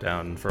of drop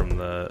down from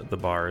the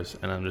bars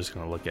and I'm just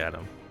gonna look at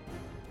him.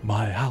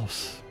 My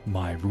house,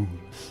 my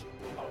rooms,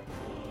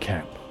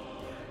 camp,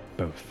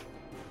 both.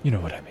 You know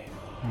what I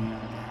mean.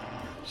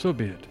 So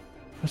be it.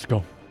 Let's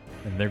go.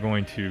 And they're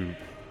going to...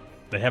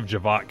 They have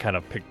Javak kind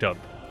of picked up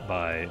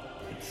by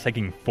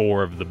taking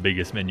 4 of the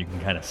biggest men you can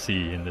kind of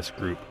see in this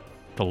group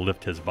to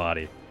lift his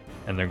body.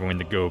 And they're going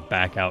to go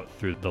back out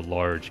through the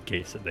large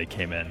gates that they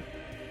came in.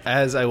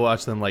 As I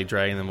watch them like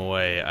dragging them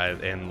away,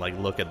 and like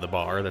look at the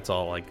bar that's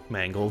all like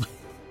mangled,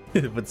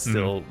 but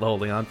still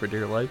holding on for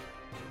dear life.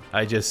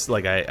 I just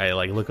like I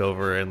like look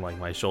over and like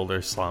my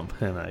shoulders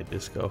slump and I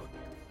just go,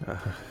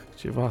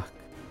 Javak,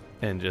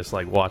 and just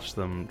like watch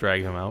them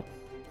drag him out.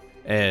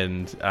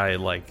 And I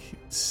like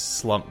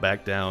slump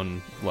back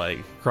down like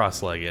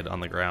cross-legged on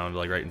the ground,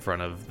 like right in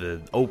front of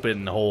the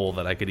open hole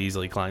that I could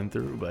easily climb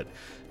through, but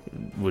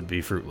would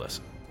be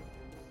fruitless.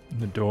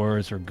 The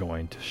doors are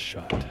going to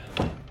shut.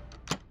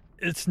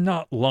 It's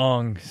not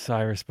long,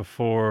 Cyrus,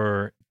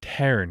 before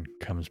Taryn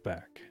comes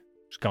back.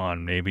 It's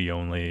gone maybe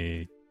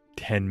only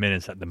 10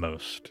 minutes at the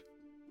most.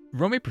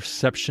 Roll me a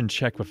perception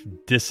check with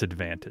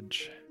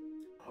disadvantage.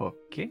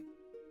 Okay.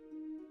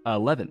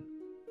 11.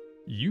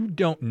 You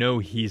don't know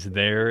he's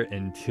there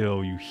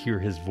until you hear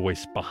his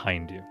voice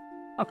behind you.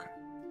 Okay.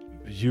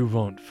 You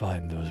won't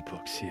find those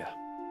books here.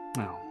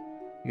 Oh,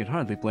 you can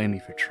hardly blame me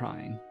for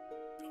trying.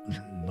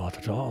 Not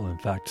at all. In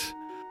fact,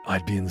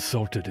 I'd be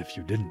insulted if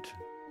you didn't.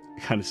 I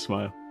kind of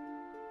smile.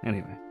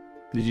 Anyway,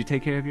 did you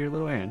take care of your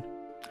little errand?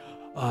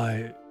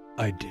 I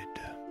did.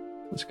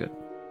 That's good.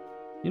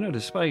 You know,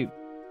 despite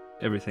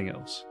everything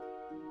else,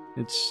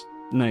 it's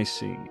nice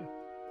seeing you.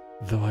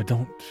 Though I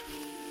don't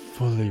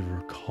fully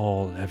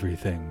recall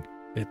everything,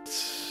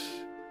 it's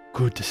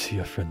good to see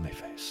a friendly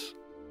face.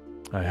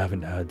 I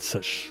haven't had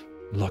such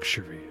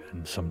luxury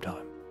in some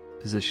time.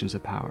 Positions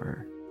of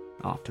power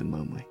are often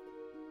lonely.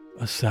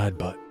 A sad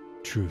but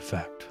true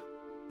fact.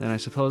 Then I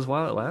suppose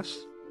while it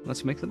lasts,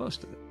 let's make the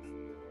most of it.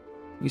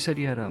 You said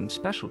you had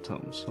special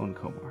tomes on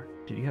Komar.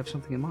 Did you have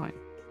something in mind?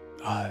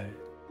 I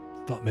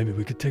thought maybe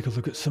we could take a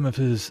look at some of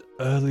his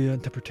earlier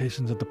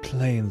interpretations of the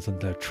planes and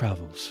their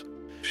travels.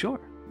 Sure.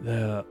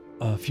 There are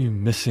a few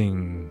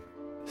missing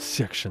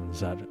sections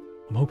that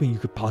I'm hoping you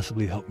could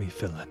possibly help me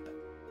fill in.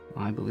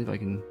 I believe I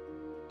can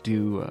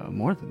do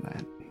more than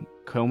that.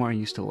 Komar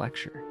used to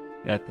lecture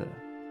at the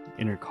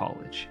inner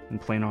college,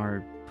 and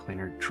planar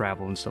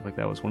travel and stuff like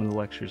that was one of the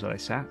lectures that I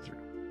sat through.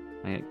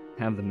 I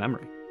have the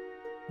memory.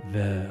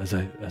 There, as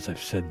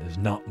I've said, there's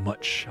not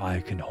much I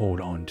can hold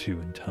on to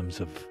in terms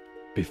of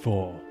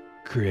before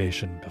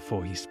creation,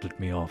 before he split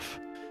me off.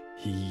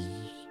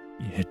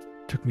 It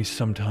took me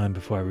some time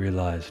before I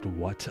realized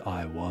what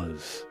I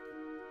was.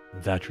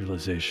 That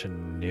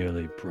realization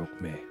nearly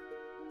broke me.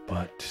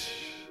 But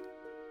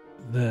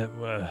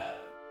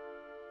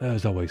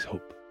there's always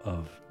hope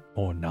of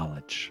more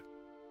knowledge.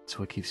 That's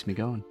what keeps me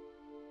going.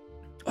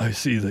 I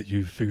see that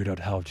you figured out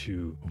how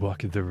to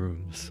walk the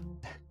rooms.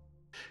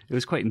 It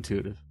was quite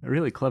intuitive. A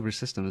really clever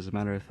system, as a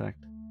matter of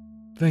fact.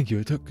 Thank you.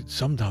 It took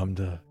some time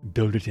to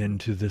build it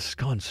into this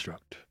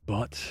construct,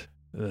 but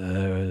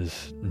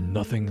there's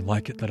nothing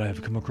like it that I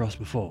have come across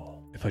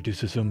before, if I do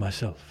so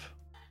myself.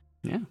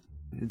 Yeah,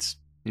 it's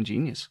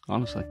ingenious,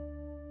 honestly.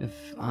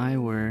 If I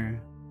were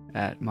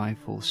at my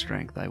full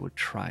strength, I would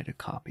try to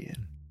copy it.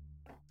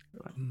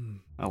 But,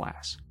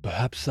 alas.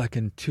 Perhaps I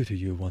can tutor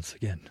you once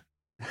again.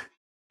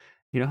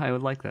 You know, I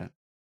would like that.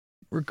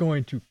 We're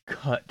going to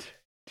cut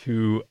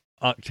to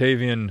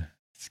Octavian,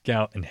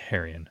 Scout, and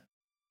Harrion.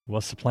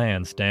 What's the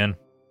plan, Stan?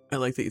 I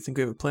like that you think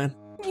we have a plan.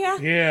 Yeah.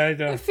 Yeah, I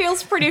know. It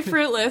feels pretty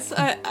fruitless.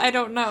 I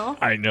don't know.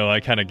 I know,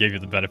 I kind of gave you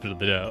the benefit of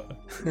the doubt.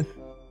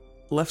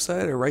 Left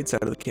side or right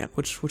side of the camp?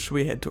 Which should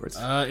we head towards?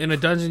 In a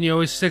dungeon, you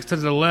always stick to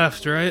the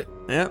left, right?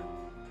 Yep.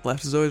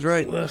 Left is always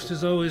right. Left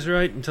is always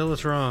right until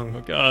it's wrong.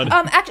 Oh, God.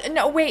 Actually,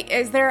 no, wait.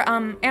 Is there,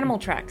 animal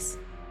tracks?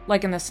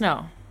 Like in the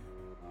snow?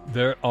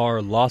 There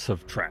are lots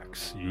of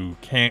tracks. You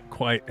can't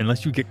quite,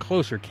 unless you get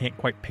closer, can't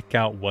quite pick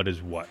out what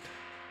is what.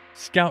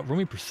 Scout, roll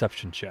me a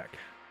perception check.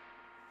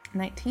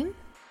 19?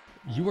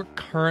 You are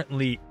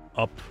currently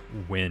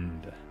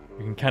upwind.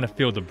 You can kind of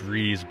feel the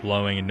breeze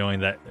blowing and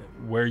knowing that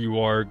where you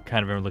are,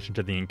 kind of in relation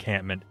to the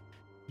encampment,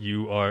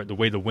 you are, the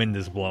way the wind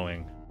is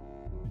blowing,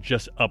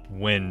 just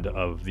upwind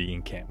of the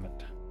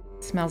encampment.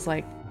 Smells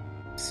like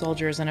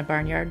soldiers in a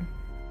barnyard.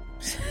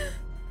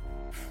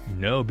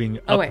 No, being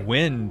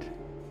upwind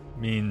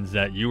means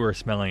that you are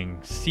smelling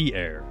sea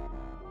air,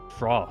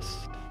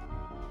 frost,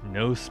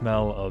 no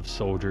smell of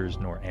soldiers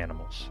nor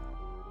animals.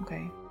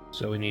 Okay.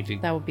 So we need to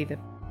That would be the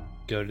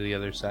go to the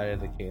other side of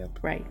the camp.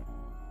 right.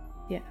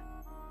 Yeah.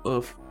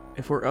 Well,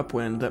 if we're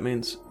upwind, that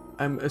means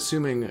I'm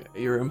assuming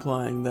you're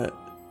implying that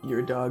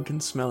your dog can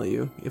smell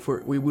you. If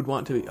we would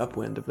want to be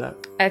upwind of that.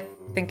 I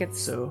think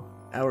it's So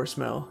our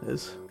smell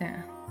is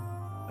yeah.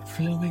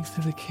 flowing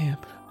through the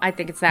camp. I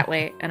think it's that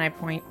way, and I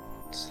point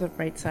to the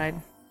right side.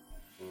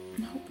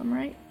 I hope I'm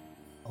right.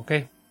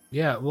 Okay.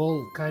 Yeah,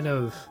 we'll kind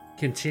of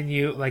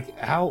continue. Like,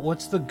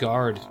 what's the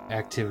guard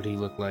activity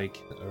look like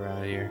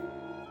around here?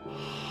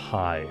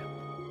 High.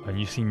 And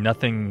you see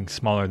nothing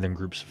smaller than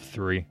groups of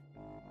 3.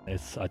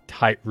 It's a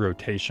tight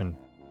rotation.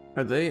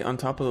 Are they on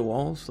top of the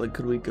walls? Like,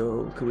 could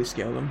we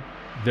scale them?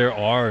 There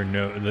are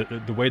no,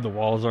 the way the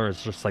walls are,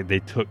 it's just like they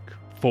took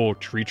full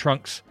tree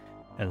trunks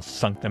and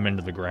sunk them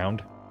into the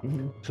ground.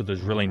 Mm-hmm. So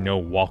there's really no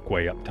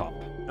walkway up top.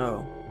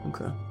 Oh,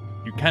 okay.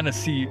 You kind of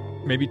see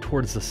maybe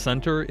towards the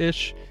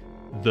center-ish,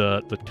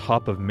 the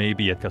top of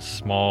maybe like a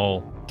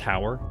small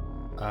tower.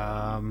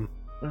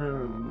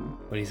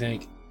 What do you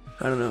think?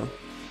 I don't know.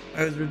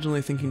 I was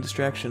originally thinking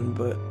distraction,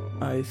 but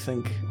I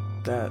think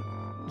that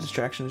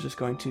distraction is just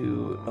going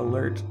to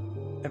alert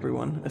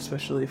everyone,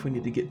 especially if we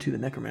need to get to the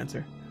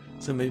necromancer.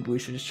 So maybe we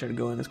should just try to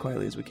go in as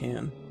quietly as we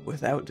can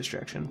without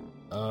distraction.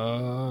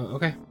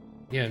 Okay.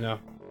 Yeah, no.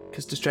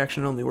 Because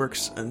distraction only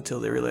works until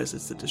they realize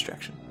it's the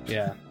distraction.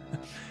 Yeah.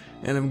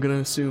 And I'm going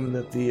to assume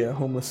that the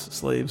homeless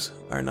slaves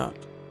are not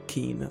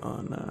keen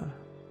on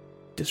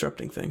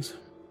disrupting things.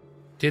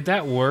 Did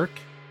that work?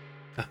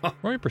 Roll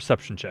me a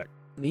perception check.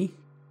 Me?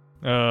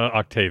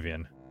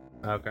 Octavian.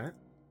 Okay.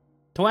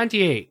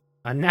 28.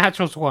 A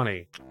natural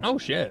 20. Oh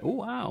shit. Oh,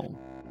 wow.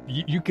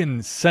 You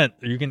can sense,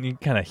 you can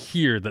kind of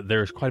hear that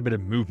there's quite a bit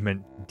of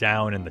movement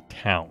down in the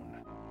town,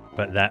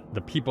 but that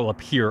the people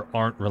up here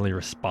aren't really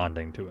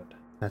responding to it.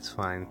 That's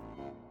fine.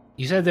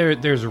 You said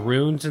there's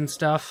runes and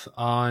stuff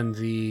on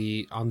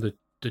the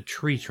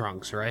tree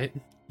trunks, right?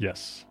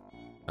 Yes.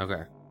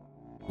 Okay.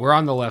 We're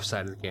on the left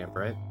side of the camp,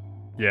 right?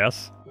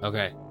 Yes.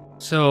 Okay.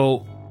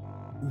 So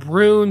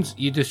runes,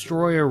 you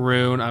destroy a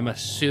rune, I'm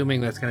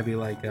assuming that's going to be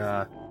like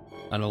an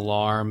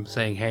alarm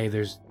saying, "Hey,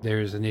 there's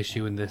an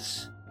issue in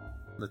this,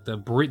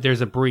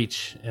 there's a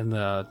breach in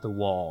the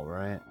wall,"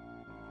 right?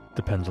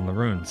 Depends on the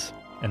runes,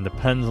 and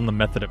depends on the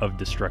method of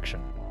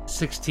destruction.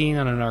 16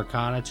 on an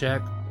Arcana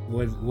check.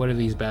 What do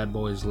these bad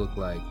boys look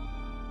like?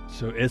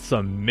 So it's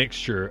a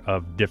mixture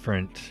of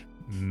different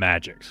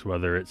magics,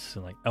 whether it's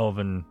like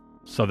Elven,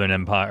 Southern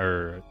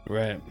Empire,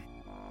 Right.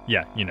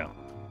 yeah, you know.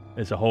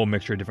 It's a whole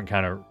mixture of different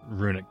kind of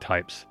runic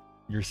types.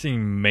 You're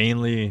seeing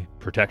mainly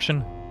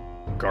protection,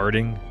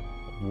 guarding,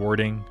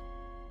 warding,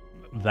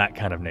 that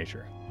kind of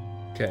nature.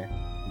 Okay.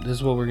 This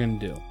is what we're going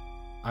to do.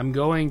 I'm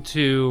going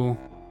to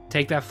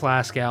take that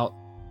flask out.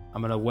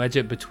 I'm going to wedge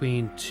it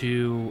between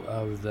 2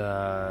 of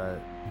the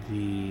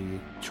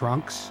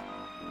trunks,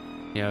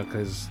 you know,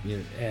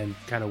 and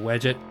kind of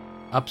wedge it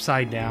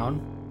upside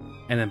down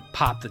and then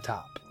pop the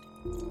top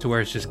to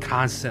where it's just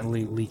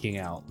constantly leaking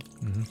out.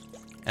 Mm-hmm.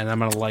 And I'm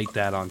going to light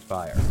that on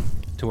fire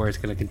to where it's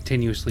going to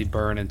continuously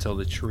burn until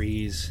the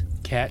trees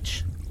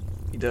catch.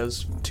 He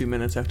does 2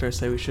 minutes after I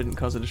say we shouldn't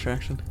cause a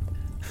distraction.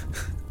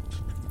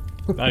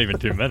 Not even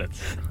 2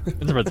 minutes.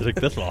 It's about to take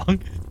this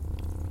long.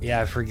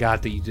 Yeah, I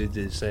forgot that you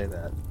did say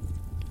that.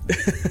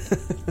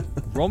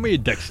 Roll me a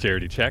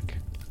dexterity check.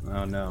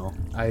 Oh no.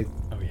 Oh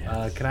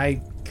yeah. Can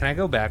I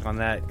go back on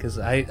that? Because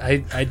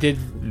I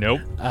did.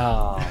 Nope.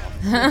 Oh.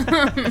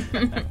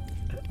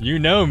 You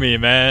know me,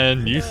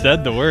 man. You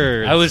said the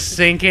words. I was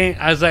thinking.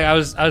 I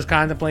was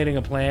contemplating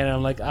a plan, and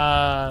I'm like,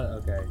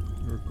 okay.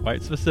 You were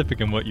quite specific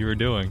in what you were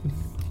doing.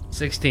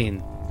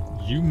 16.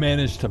 You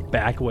managed to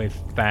back away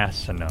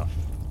fast enough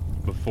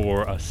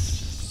before a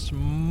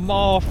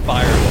small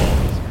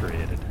fireball is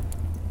created.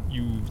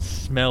 You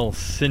smell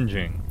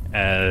singeing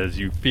as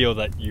you feel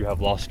that you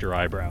have lost your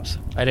eyebrows.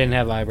 I didn't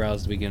have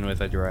eyebrows to begin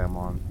with. I drew them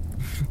on.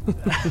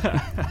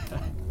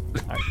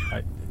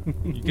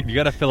 You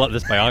got to fill out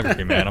this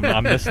biography, man.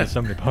 I'm missing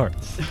so many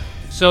parts.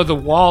 So the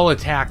wall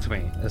attacked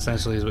me.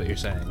 Essentially, is what you're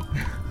saying.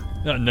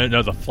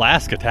 No, the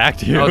flask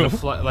attacked you. Oh,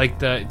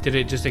 did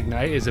it just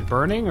ignite? Is it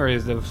burning, or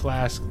is the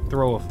flask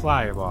throw a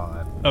fireball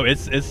at it? Oh,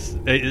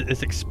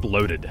 it's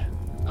exploded.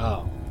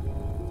 Oh,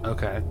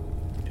 okay.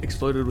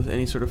 Exploded with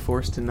any sort of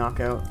force to knock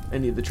out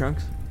any of the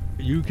trunks?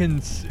 You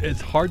can.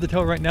 It's hard to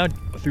tell right now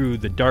through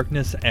the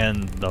darkness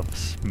and the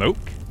smoke,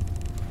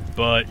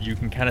 but you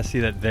can kind of see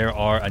that there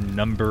are a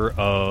number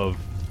of.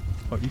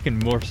 Well, you can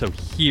more so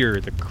hear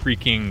the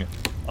creaking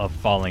of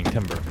falling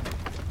timber.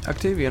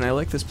 Octavian, I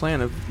like this plan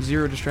of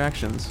 0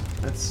 distractions.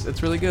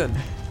 It's really good.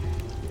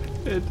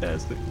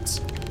 Fantastic.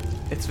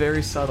 It's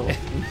very subtle,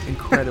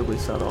 incredibly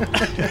subtle.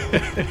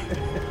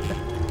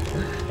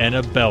 And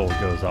a bell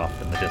goes off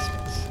in the distance.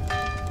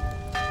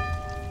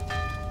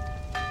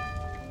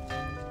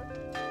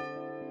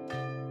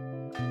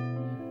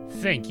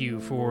 Thank you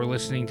for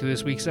listening to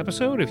this week's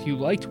episode. If you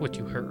liked what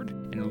you heard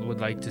and would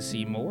like to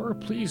see more,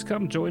 please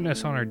come join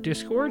us on our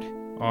Discord,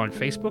 on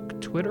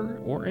Facebook, Twitter,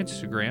 or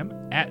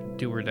Instagram at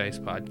Do or Dice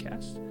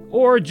Podcast.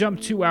 Or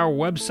jump to our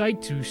website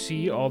to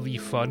see all the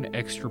fun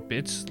extra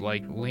bits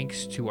like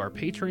links to our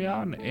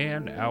Patreon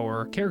and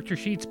our character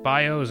sheets,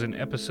 bios, and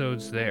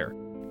episodes there.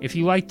 If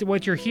you liked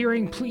what you're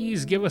hearing,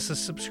 please give us a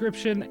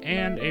subscription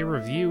and a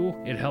review.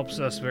 It helps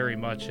us very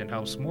much and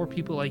helps more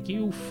people like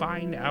you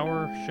find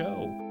our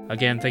show.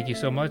 Again, thank you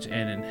so much,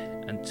 and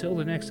until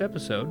the next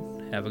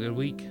episode, have a good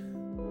week.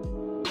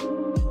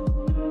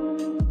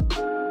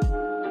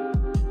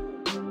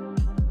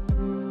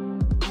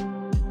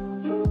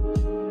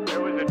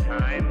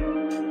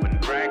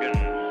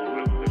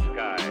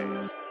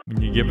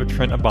 When you give a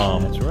Trent a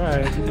bomb. That's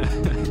right.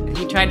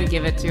 He tried to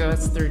give it to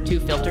us through 2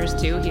 filters,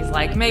 too. He's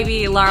like,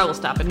 maybe Lara will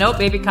stop it. Nope,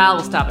 maybe Kyle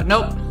will stop it.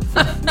 Nope.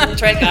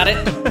 Trent got it.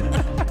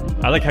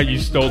 I like how you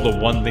stole the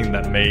one thing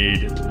that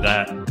made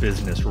that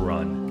business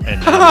run,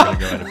 and now you're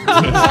going to go out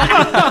of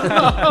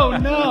business. Oh,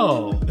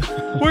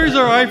 no. Where's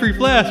our ivory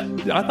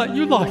flask? I thought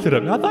you locked it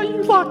up. I thought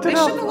you locked They it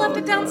up. should have left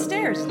it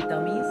downstairs,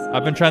 dummies.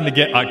 I've been trying to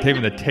get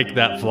Octavian to take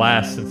that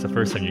flask since the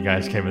first time you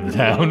guys came into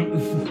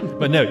town.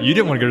 But no, you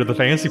didn't want to go to the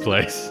fancy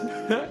place.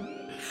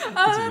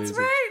 Oh, that's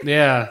right.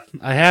 Yeah,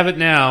 I have it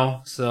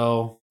now,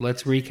 so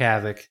let's wreak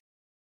havoc.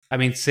 I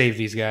mean, save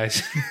these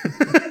guys.